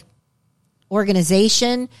this like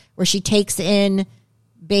organization where she takes in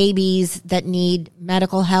babies that need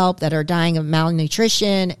medical help, that are dying of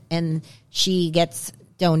malnutrition, and she gets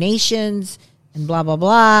donations and blah blah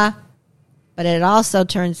blah. But it also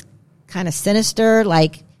turns kind of sinister.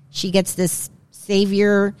 Like she gets this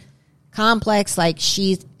savior complex, like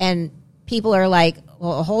and people are like,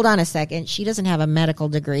 well, hold on a second, she doesn't have a medical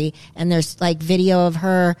degree, and there's like video of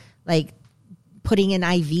her like putting in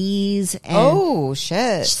IVs and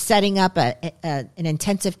setting up an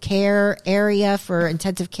intensive care area for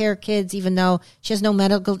intensive care kids, even though she has no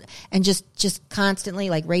medical, and just constantly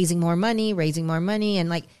like raising more money, and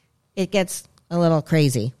like it gets a little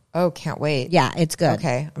crazy. Oh, can't wait. Yeah, it's good.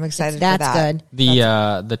 Okay, I'm excited for That's that.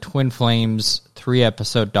 good. The Twin Flames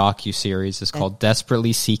 3-episode docu-series is called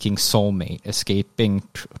Desperately Seeking Soulmate, Escaping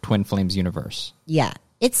Twin Flames Universe. Yeah.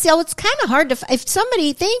 It's kind of hard to, if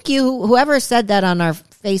somebody, thank you, whoever said that on our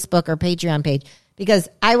Facebook or Patreon page, because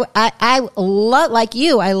I love, like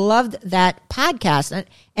you, I loved that podcast.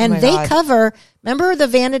 And they cover, remember the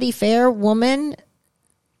Vanity Fair woman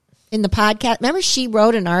in the podcast? Remember she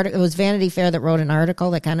wrote an article, it was Vanity Fair that wrote an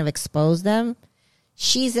article that kind of exposed them?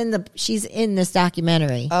 She's in this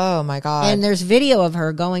documentary. Oh my God. And there's video of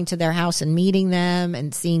her going to their house and meeting them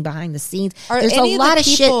and seeing behind the scenes. There's any a of lot the of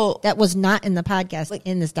people- shit that was not in the podcast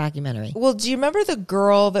in this documentary. Well, do you remember the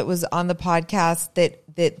girl that was on the podcast that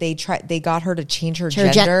they got her to change her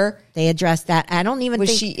gender? They addressed that. I don't even Was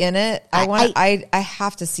think she in it? I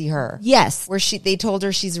have to see her. Yes. Where they told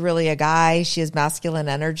her she's really a guy. She has masculine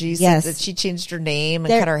energy. So Yes. that she changed her name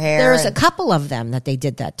and cut her hair. There's a couple of them that they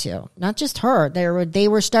did that to. Not just her. They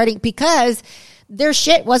were starting because their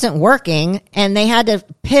shit wasn't working and they had to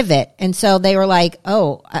pivot. And so they were like,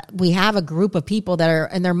 we have a group of people that are,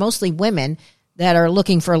 and they're mostly women that are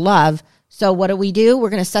looking for love. So what do? We're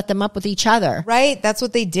going to set them up with each other. Right. That's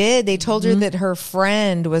what they did. They told her that her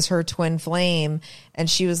friend was her twin flame. And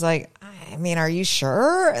she was like, I mean, are you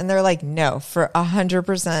sure? And they're like, no, for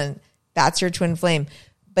 100%, that's your twin flame.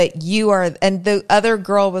 But you are, and the other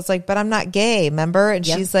girl was like, but I'm not gay, remember? And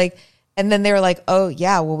she's like, and then they were like, oh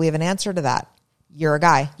yeah, well, we have an answer to that. You're a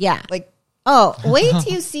guy. Yeah. Like, oh, wait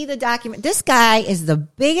till you see the document. This guy is the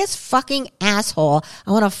biggest fucking asshole.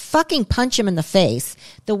 I want to fucking punch him in the face.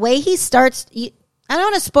 The way he starts, I don't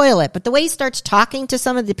want to spoil it, but the way he starts talking to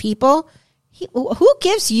some of the people, who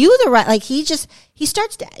gives you the right? Like he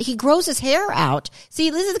grows his hair out. See,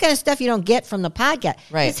 this is the kind of stuff you don't get from the podcast.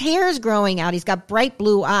 Right. His hair is growing out. He's got bright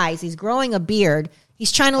blue eyes. He's growing a beard.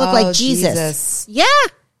 He's trying to look like Jesus. Yeah.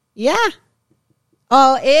 Yeah.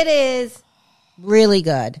 Oh, it is really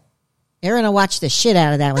good. You're going to watch the shit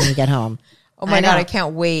out of that when you get home. oh my God, I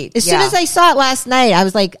can't wait. As soon as I saw it last night, I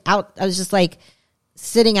was like I was just like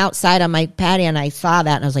sitting outside on my patio and I saw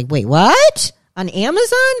that and I was like, wait, what? On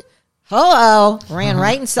Amazon? Hello. Ran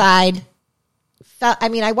right inside.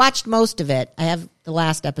 I watched most of it. I have the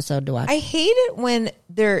last episode to watch. I hate it when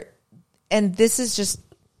and this is just,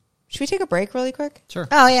 should we take a break really quick? Sure.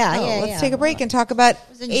 Oh, yeah. Let's take a break and talk about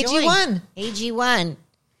AG1. AG1.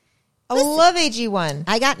 I love AG1.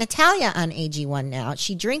 I got Natalia on AG1 now.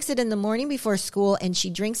 She drinks it in the morning before school, and she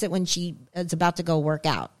drinks it when she is about to go work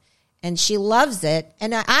out. And she loves it,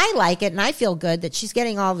 and I like it, and I feel good that she's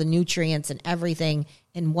getting all the nutrients and everything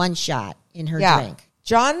in one shot in her drink.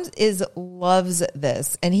 John loves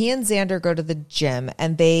this, and he and Xander go to the gym,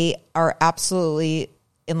 and they are absolutely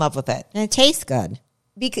in love with it. And it tastes good.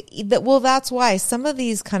 That's why some of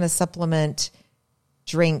these kind of supplement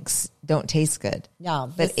drinks don't taste good.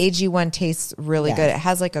 No, but AG1 tastes really good. It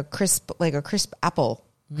has like a crisp apple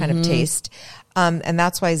kind of taste, and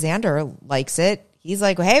that's why Xander likes it. he's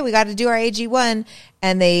like, hey, we got to do our AG1.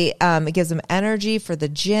 And they, it gives them energy for the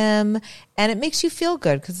gym, and it makes you feel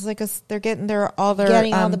good because it's like they're getting all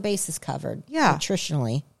the bases covered. Yeah.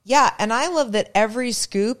 Nutritionally. Yeah, and I love that every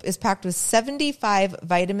scoop is packed with 75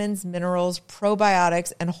 vitamins, minerals,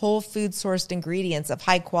 probiotics, and whole food sourced ingredients of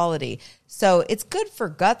high quality. So it's good for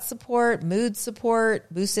gut support, mood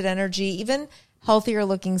support, boosted energy, even healthier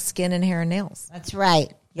looking skin and hair and nails. That's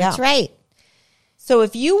right. Yeah. That's right. So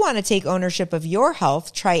if you want to take ownership of your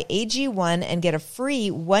health, try AG1 and get a free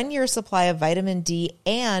 1-year supply of vitamin D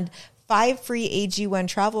and 5 free AG1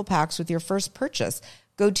 travel packs with your first purchase.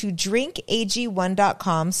 Go to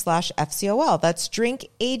drinkag1.com/FCOL. That's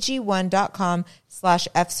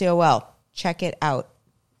drinkag1.com/FCOL. Check it out.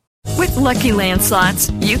 With Lucky Land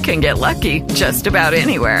Slots, you can get lucky just about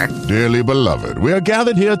anywhere. Dearly beloved, we are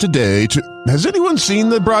gathered here today to... Has anyone seen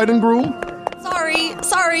the bride and groom?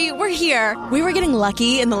 Sorry, we're here. We were getting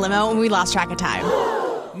lucky in the limo and we lost track of time.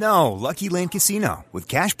 No, Lucky Land Casino, with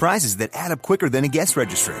cash prizes that add up quicker than a guest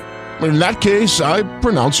registry. In that case, I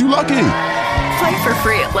pronounce you lucky. Play for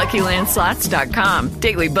free at LuckyLandSlots.com.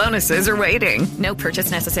 Daily bonuses are waiting. No purchase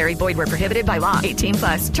necessary. Void where prohibited by law.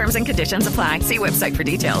 18+. Terms and conditions apply. See website for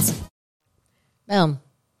details. Boom.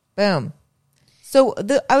 So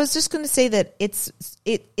I was just going to say that it's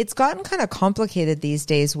gotten kind of complicated these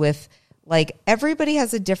days with, like, everybody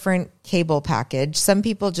has a different cable package. Some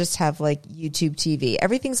people just have like YouTube TV.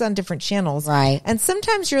 Everything's on different channels. Right. And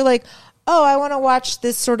sometimes you're like, oh, I want to watch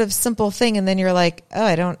this sort of simple thing. And then you're like, oh,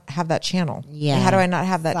 I don't have that channel. Yeah. How do I not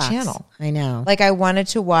have that Sucks. channel? I know. Like, I wanted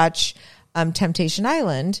to watch Temptation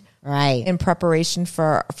Island Right. in preparation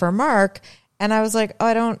for Mark. And I was like, oh,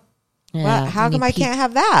 I don't. Yeah, Well, how come I can't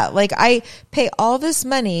have that? Like, I pay all this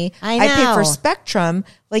money. I pay know. for Spectrum.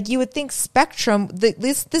 Like, you would think Spectrum,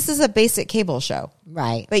 this is a basic cable show.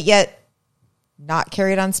 Right. But yet, not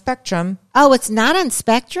carried on Spectrum. Oh, it's not on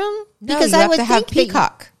Spectrum? No, Because you I have would to have think that you-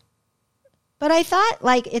 Peacock. But I thought,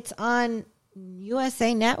 like, it's on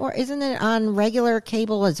USA Network. Isn't it on regular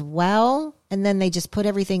cable as well? And then they just put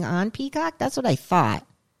everything on Peacock? That's what I thought.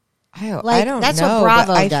 I don't That's know. what Bravo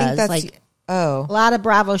but I does. think that's, like, a lot of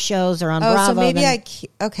Bravo shows are on Bravo. So maybe then-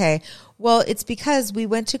 okay. Well, it's because we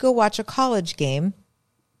went to go watch a college game,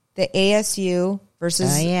 the ASU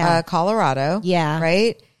versus Colorado. Yeah.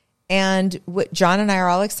 Right? And John and I are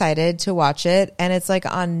all excited to watch it, and it's like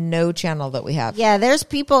on no channel that we have. Yeah, there's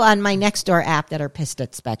people on my Nextdoor app that are pissed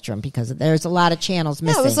at Spectrum because there's a lot of channels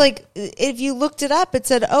missing. No, it was like, if you looked it up, it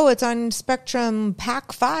said, oh, it's on Spectrum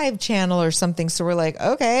Pac 5 channel or something. So we're like,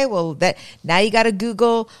 okay, well, now you got to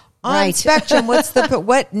Google on Right. Spectrum.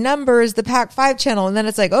 What number is the Pac 5 channel? And then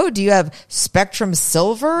it's like, oh, do you have Spectrum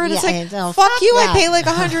Silver? And it's Yeah, like, no, fuck fuck you. that. I pay like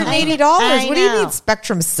 $180. I What do you know. need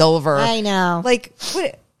Spectrum Silver? I know. Like,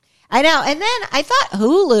 what? I know. And then I thought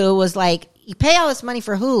Hulu was like, you pay all this money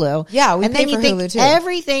for Hulu. Yeah, we and pay then you for think Hulu, too.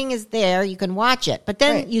 everything is there. You can watch it. But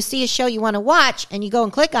then Right. you see a show you want to watch and you go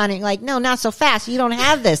and click on it. And you're like, no, not so fast. You don't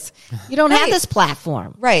have this. You don't have Right. this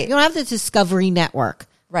platform. Right. You don't have the Discovery Network.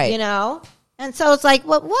 Right. You know? And so it's like,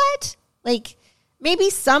 what? Like, maybe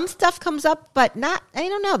some stuff comes up, but not, I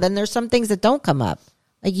don't know. Then there's some things that don't come up.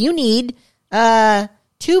 Like, you need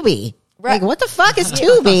Tubi. Right. Like, what the fuck is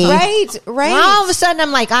Tubi? Right. And all of a sudden,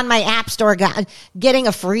 I'm like on my app store, getting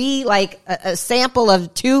a free like a sample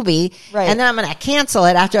of Tubi, Right. and then I'm going to cancel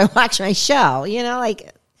it after I watch my show. You know,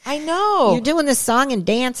 like I know. you're doing this song and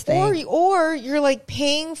dance thing. Or you're like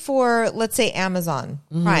paying for, let's say, Amazon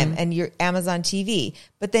Mm-hmm. Prime and your Amazon TV,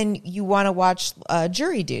 but then you want to watch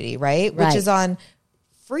Jury Duty, right? Which Right. is on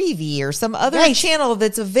Freevee or some other Right. channel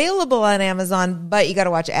that's available on Amazon, but you got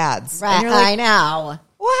to watch ads. Right? And you're like, I know.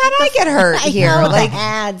 well, how did I get hurt I here? know, Like the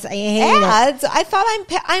ads. I hate it. ads? I thought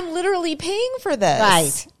I'm literally paying for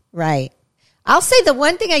this. Right. I'll say the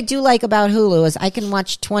one thing I do like about Hulu is I can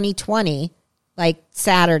watch 2020 like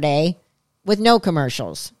Saturday with no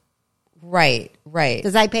commercials Right.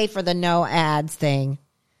 because I pay for the no ads thing.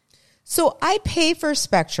 So I pay for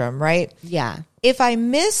Spectrum, right? Yeah. If I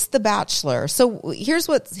miss The Bachelor, so here's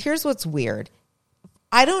what's weird.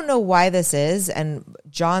 I don't know why this is, and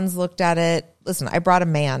John's looked at it. Listen, I brought a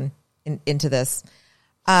man into this.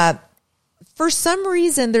 For some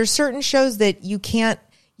reason, there's certain shows that you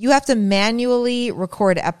have to manually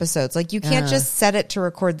record episodes. Like, you can't just set it to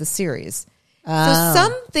record the series. So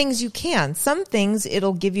some things you can. Some things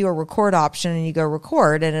it'll give you a record option and you go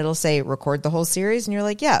record and it'll say record the whole series and you're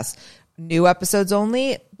like, yes, new episodes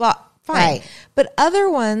only, blah, fine. Right. But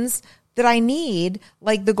other ones that I need,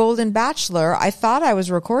 like The Golden Bachelor, I thought I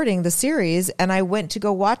was recording the series and I went to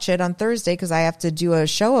go watch it on Thursday because I have to do a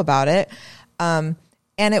show about it. And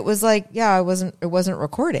And it was like, yeah, it wasn't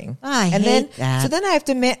recording. I and hate then, that. So then I have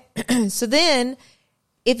to, so then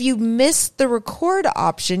if you miss the record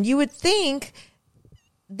option, you would think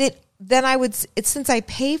that then I would, since I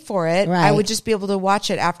pay for it, Right. I would just be able to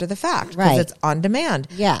watch it after the fact because Right. it's on demand.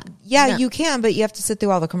 Yeah. Yeah, you can, but you have to sit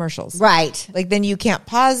through all the commercials. Right. Like then you can't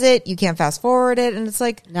pause it, you can't fast forward it, and it's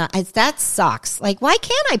like, No, that sucks. Like, why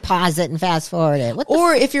can't I pause it and fast forward it? What the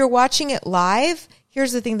or if you're watching it live,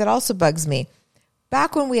 here's the thing that also bugs me.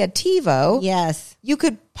 Back when we had TiVo, yes, you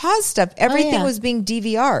could pause stuff. Everything yeah. was being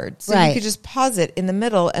DVR'd, so Right. you could just pause it in the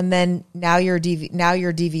middle, and then now you're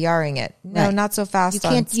DVRing it. No, Right. not so fast. you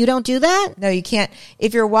can't. You don't do that, No, you can't.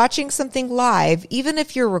 If you're watching something live, even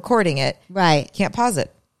if you're recording it, right? you can't pause it.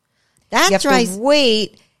 That You have drives. to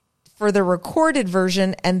wait for the recorded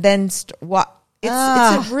version, and then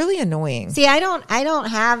it's really annoying. See, I don't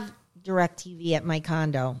have DirecTV at my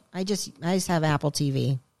condo. I just have Apple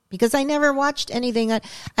TV. Because I never watched anything.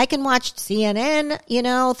 I can watch CNN,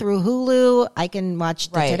 through Hulu. I can watch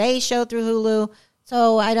the Right. Today Show through Hulu.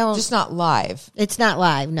 So I don't. Just not live. It's not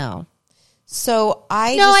live, no. So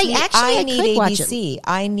I need could watch ABC.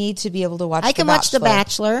 I need to be able to watch. I can watch The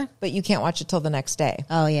Bachelor, but you can't watch it till the next day.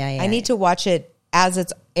 Oh yeah. I need to watch it as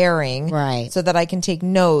it's airing, Right. So that I can take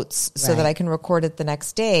notes, so Right. that I can record it the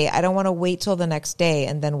next day. I don't want to wait till the next day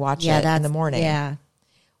and then watch it in the morning. Yeah.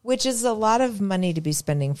 Which is a lot of money to be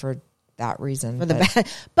spending for that reason.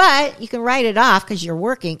 But you can write it off because you're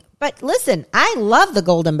working. But listen, I love The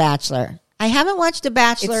Golden Bachelor. I haven't watched The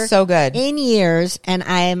Bachelor It's so good. in years, and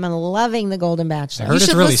I am loving The Golden Bachelor. I heard you it's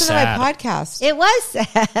should really listen sad. to my podcast. It was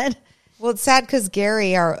sad. Well, it's sad because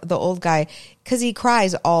Gary, the old guy, because he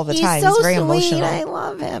cries all the time. So He's very sweet. emotional. I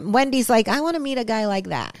love him. Wendy's like, I want to meet a guy like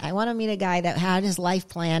that. I want to meet a guy that had his life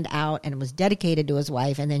planned out and was dedicated to his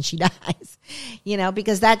wife, and then she dies.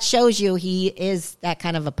 Because that shows you he is that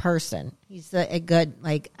kind of a person. He's a good,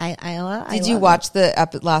 like, I Did you love watch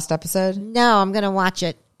the last episode? No, I'm going to watch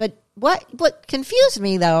it. But what confused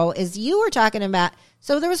me, though, is you were talking about,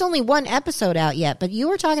 so there was only one episode out yet, but you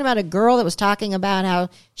were talking about a girl that was talking about how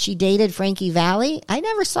she dated Frankie Valli. I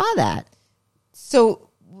never saw that. So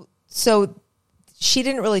she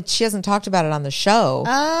hasn't talked about it on the show,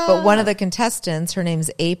 but one of the contestants, her name's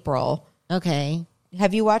April. Okay.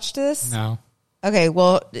 Have you watched this? No. Okay,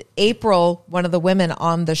 well, April, one of the women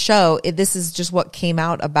on the show, this is just what came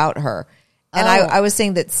out about her. And I was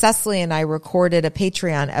saying that Cecily and I recorded a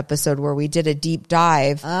Patreon episode where we did a deep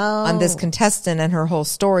dive on this contestant and her whole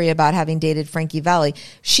story about having dated Frankie Valli.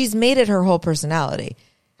 She's made it her whole personality.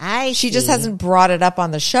 She just hasn't brought it up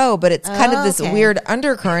on the show, but it's kind of this weird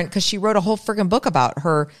undercurrent because she wrote a whole freaking book about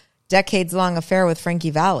her decades-long affair with Frankie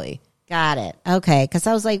Valli. Got it. Okay. Because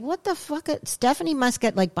I was like, what the fuck? Stephanie must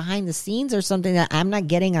get like behind the scenes or something that I'm not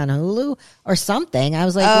getting on Hulu or something. I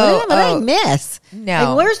was like, what did I miss? No.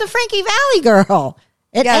 Like, where's the Frankie Valli girl?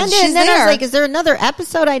 It ended, she's and then I there. was like, is there another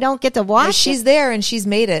episode I don't get to watch? No, she's there and she's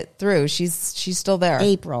made it through. She's still there.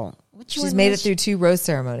 April. She's made it through 2 rose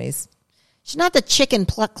ceremonies. She's not the chicken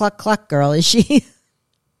pluck, cluck, cluck girl, is she?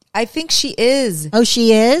 I think she is. Oh,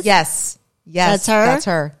 she is? Yes. Yes. That's her? That's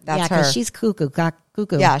her. That's yeah, her. She's cuckoo.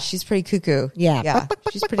 Cuckoo. Yeah, she's pretty cuckoo. Yeah. Yeah.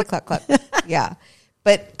 She's pretty cluck cluck. Yeah.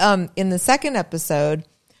 But in the second episode,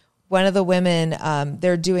 one of the women,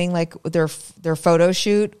 they're doing like their photo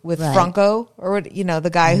shoot with Franco, or the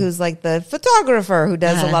guy who's like the photographer who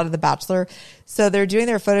does a lot of The Bachelor. So they're doing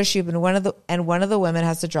their photo shoot, and one of the women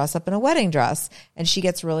has to dress up in a wedding dress, and she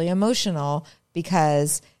gets really emotional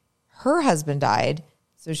because her husband died.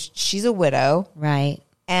 So she's a widow, right?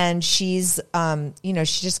 And she's, she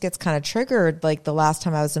just gets kind of triggered. Like the last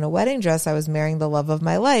time I was in a wedding dress, I was marrying the love of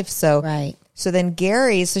my life. So, so then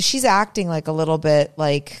Gary, so she's acting like a little bit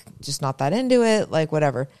like just not that into it, like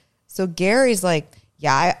whatever. So Gary's like,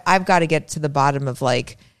 yeah, I've got to get to the bottom of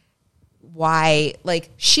like why,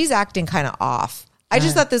 like she's acting kind of off. I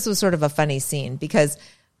just thought this was sort of a funny scene because,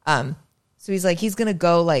 so he's like, he's going to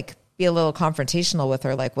go like be a little confrontational with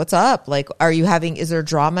her. Like, what's up? Like, is there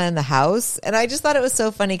drama in the house? And I just thought it was so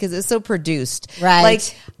funny because it's so produced. Right.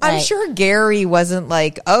 Like, I'm sure Gary wasn't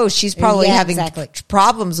like, oh, she's probably having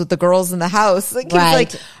problems with the girls in the house. Like, he's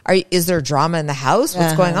like, is there drama in the house?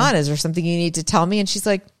 What's going on? Is there something you need to tell me? And she's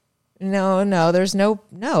like, no, there's no,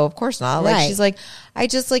 of course not. Like, she's like, I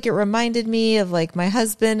just like, it reminded me of like my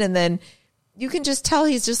husband. And then you can just tell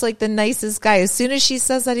he's just like the nicest guy. As soon as she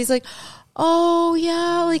says that, he's like, oh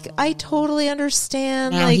yeah, like I totally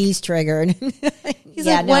understand. Now like he's triggered. He's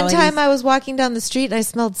like, one time I was walking down the street and I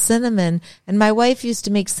smelled cinnamon, and my wife used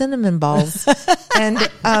to make cinnamon balls, and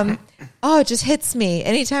it just hits me.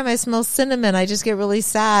 Anytime I smell cinnamon, I just get really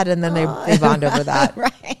sad, and then they bond over that.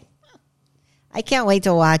 Right. I can't wait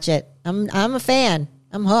to watch it. I'm a fan.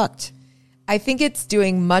 I'm hooked. I think it's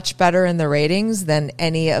doing much better in the ratings than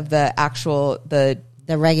any of the actual the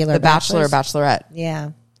regular Bachelor or Bachelors. Bachelorette.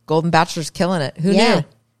 Yeah. Golden Bachelor's killing it. Who knew?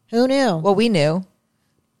 Who knew? Well, we knew.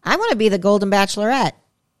 I want to be the Golden Bachelorette.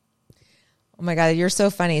 Oh my God, you're so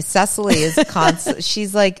funny. Cecily is constant.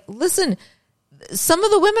 She's like, listen, some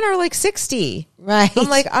of the women are like 60. Right. I'm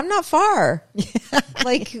like, I'm not far.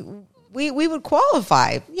 Like, we would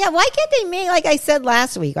qualify. Yeah, why can't they make, like I said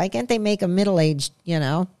last week, why can't they make a middle-aged,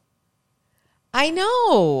 I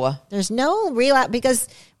know. There's no real, because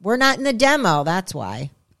we're not in the demo, that's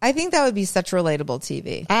why. I think that would be such relatable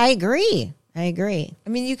TV. I agree. I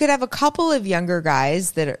mean, you could have a couple of younger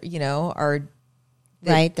guys that are, are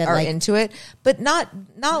right, that are like, into it, but not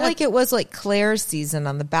like it was like Claire's season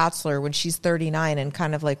on The Bachelor when she's 39 and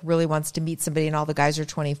kind of like really wants to meet somebody and all the guys are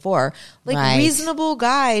 24. Like right. Reasonable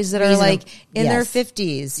guys that are like in their yes.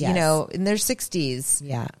 50s, Yes. in their 60s.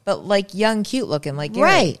 Yeah. But like young, cute looking like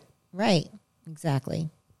Gary. Right. Exactly.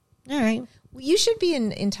 All right. Well, you should be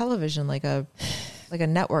in television like a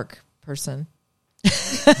network person.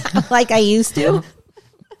 Like I used to.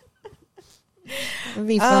 It'd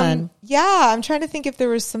be fun. Yeah, I'm trying to think if there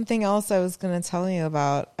was something else I was going to tell you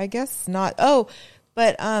about. I guess not. Oh,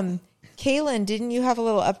 but Kaylin, didn't you have a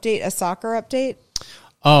little update, a soccer update?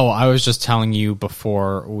 Oh, I was just telling you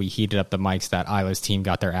before we heated up the mics that Isla's team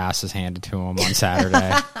got their asses handed to them on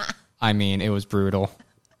Saturday. I mean, it was brutal.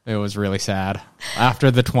 It was really sad.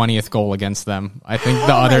 After the 20th goal against them, I think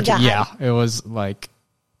the other team, it was like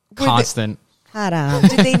constant.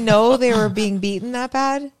 Did they know they were being beaten that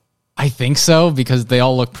bad? I think so, because they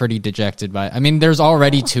all look pretty dejected. I mean, there's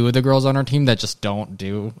already two of the girls on our team that just don't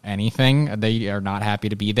do anything. They are not happy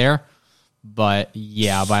to be there. But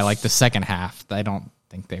yeah, by like the second half, I don't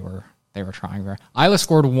think they were trying very. Isla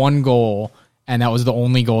scored one goal, and that was the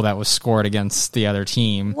only goal that was scored against the other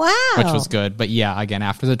team. Wow. Which was good. But yeah, again,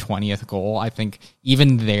 after the 20th goal, I think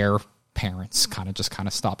even their parents kind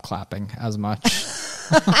of stopped clapping as much.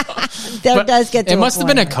 There does get to it a must have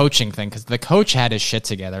point. been a coaching thing, because the coach had his shit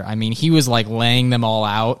together. I mean, he was like laying them all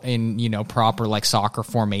out in proper like soccer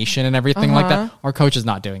formation and everything like that. Our coach is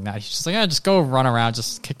not doing that. He's just like, just go run around,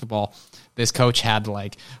 just kick the ball. This coach had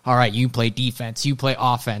like, all right, you play defense, you play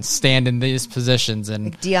offense, stand in these positions. And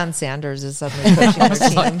like Deion Sanders is suddenly coaching the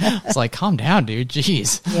team. It's like, calm down, dude.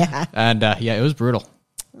 Jeez. Yeah. And it was brutal.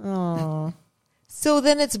 Oh. So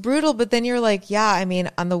then it's brutal, but then you're like, yeah, I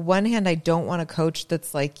mean, on the one hand, I don't want a coach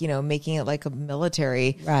that's like, making it like a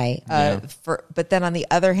military. Right. But then on the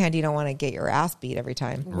other hand, you don't want to get your ass beat every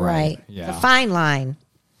time. Right. Yeah. It's a fine line.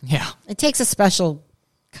 Yeah. It takes a special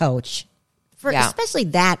coach for especially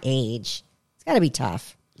that age. It's got to be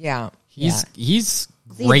tough. Yeah. He's Is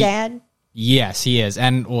he great. dad? Yes, he is.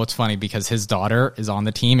 And it's funny because his daughter is on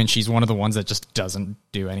the team, and she's one of the ones that just doesn't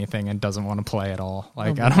do anything and doesn't want to play at all.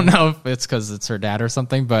 Like, I don't know if it's because it's her dad or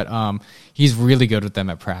something, but he's really good with them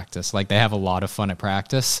at practice. Like, they have a lot of fun at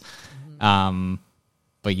practice. But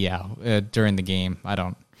yeah, during the game, I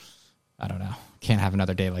don't know. Can't have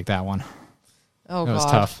another day like that one. Oh, it was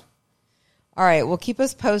God. tough. All right, well, keep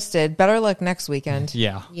us posted. Better luck next weekend.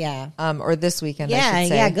 Yeah. Yeah. Or this weekend, I Yeah, should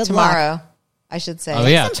say. yeah, good tomorrow, luck. I should say. Oh,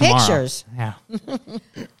 yeah, Some tomorrow. pictures. Yeah.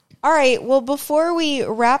 All right. Well, before we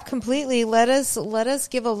wrap completely, let us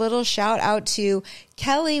give a little shout out to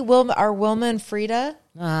Kelly, our Wilma and Frida.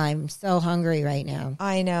 I'm so hungry right now.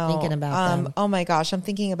 I know. Thinking about them. Oh my gosh, I'm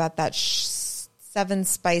thinking about that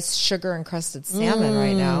 7-spice sugar encrusted salmon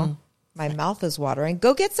right now. My mouth is watering.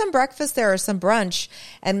 Go get some breakfast there or some brunch,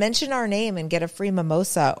 and mention our name and get a free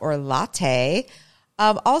mimosa or latte.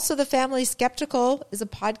 Also, The Family Skeptical is a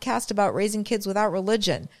podcast about raising kids without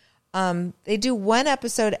religion. They do one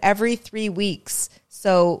episode every 3 weeks,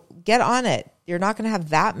 so get on it. You're not going to have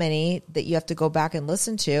that many that you have to go back and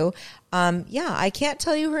listen to. I can't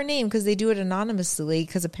tell you her name because they do it anonymously,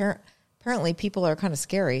 because apparently people are kind of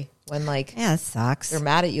scary when it sucks. They're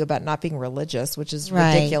mad at you about not being religious, which is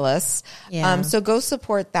Right. ridiculous. Yeah. So go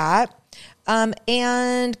support that.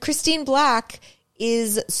 And Christine Black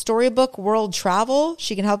is Storybook World Travel.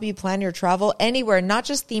 She can help you plan your travel anywhere, not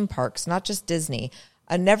just theme parks, not just Disney.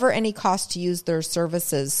 Never any cost to use their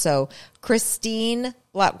services. So Christine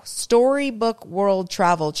Black, Storybook World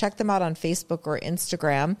Travel. Check them out on Facebook or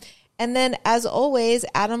Instagram. And then, as always,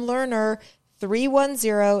 Adam Lerner,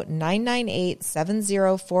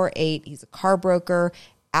 310-998-7048. He's a car broker.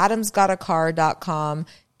 AdamsGotACar.com.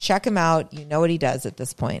 Check him out. You know what he does at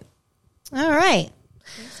this point. All right.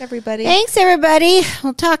 Thanks, everybody. Thanks, everybody.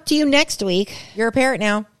 We'll talk to you next week. You're a parent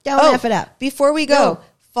now. Don't F it up. Before we go,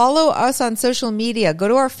 Follow us on social media. Go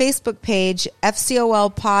to our Facebook page,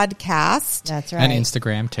 FCOL Podcast. That's right. And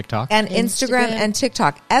Instagram, TikTok. And Instagram and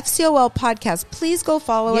TikTok. FCOL Podcast. Please go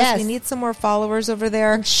follow Yes. us. We need some more followers over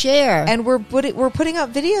there. And share. And we're putting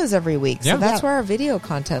out videos every week. So Yeah. that's where our video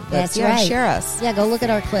content lives. That's right. Share us. Yeah, go look at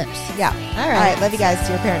our clips. Yeah. All All right. Love you guys.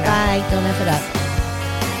 See your parent now. Bye. Don't F it up.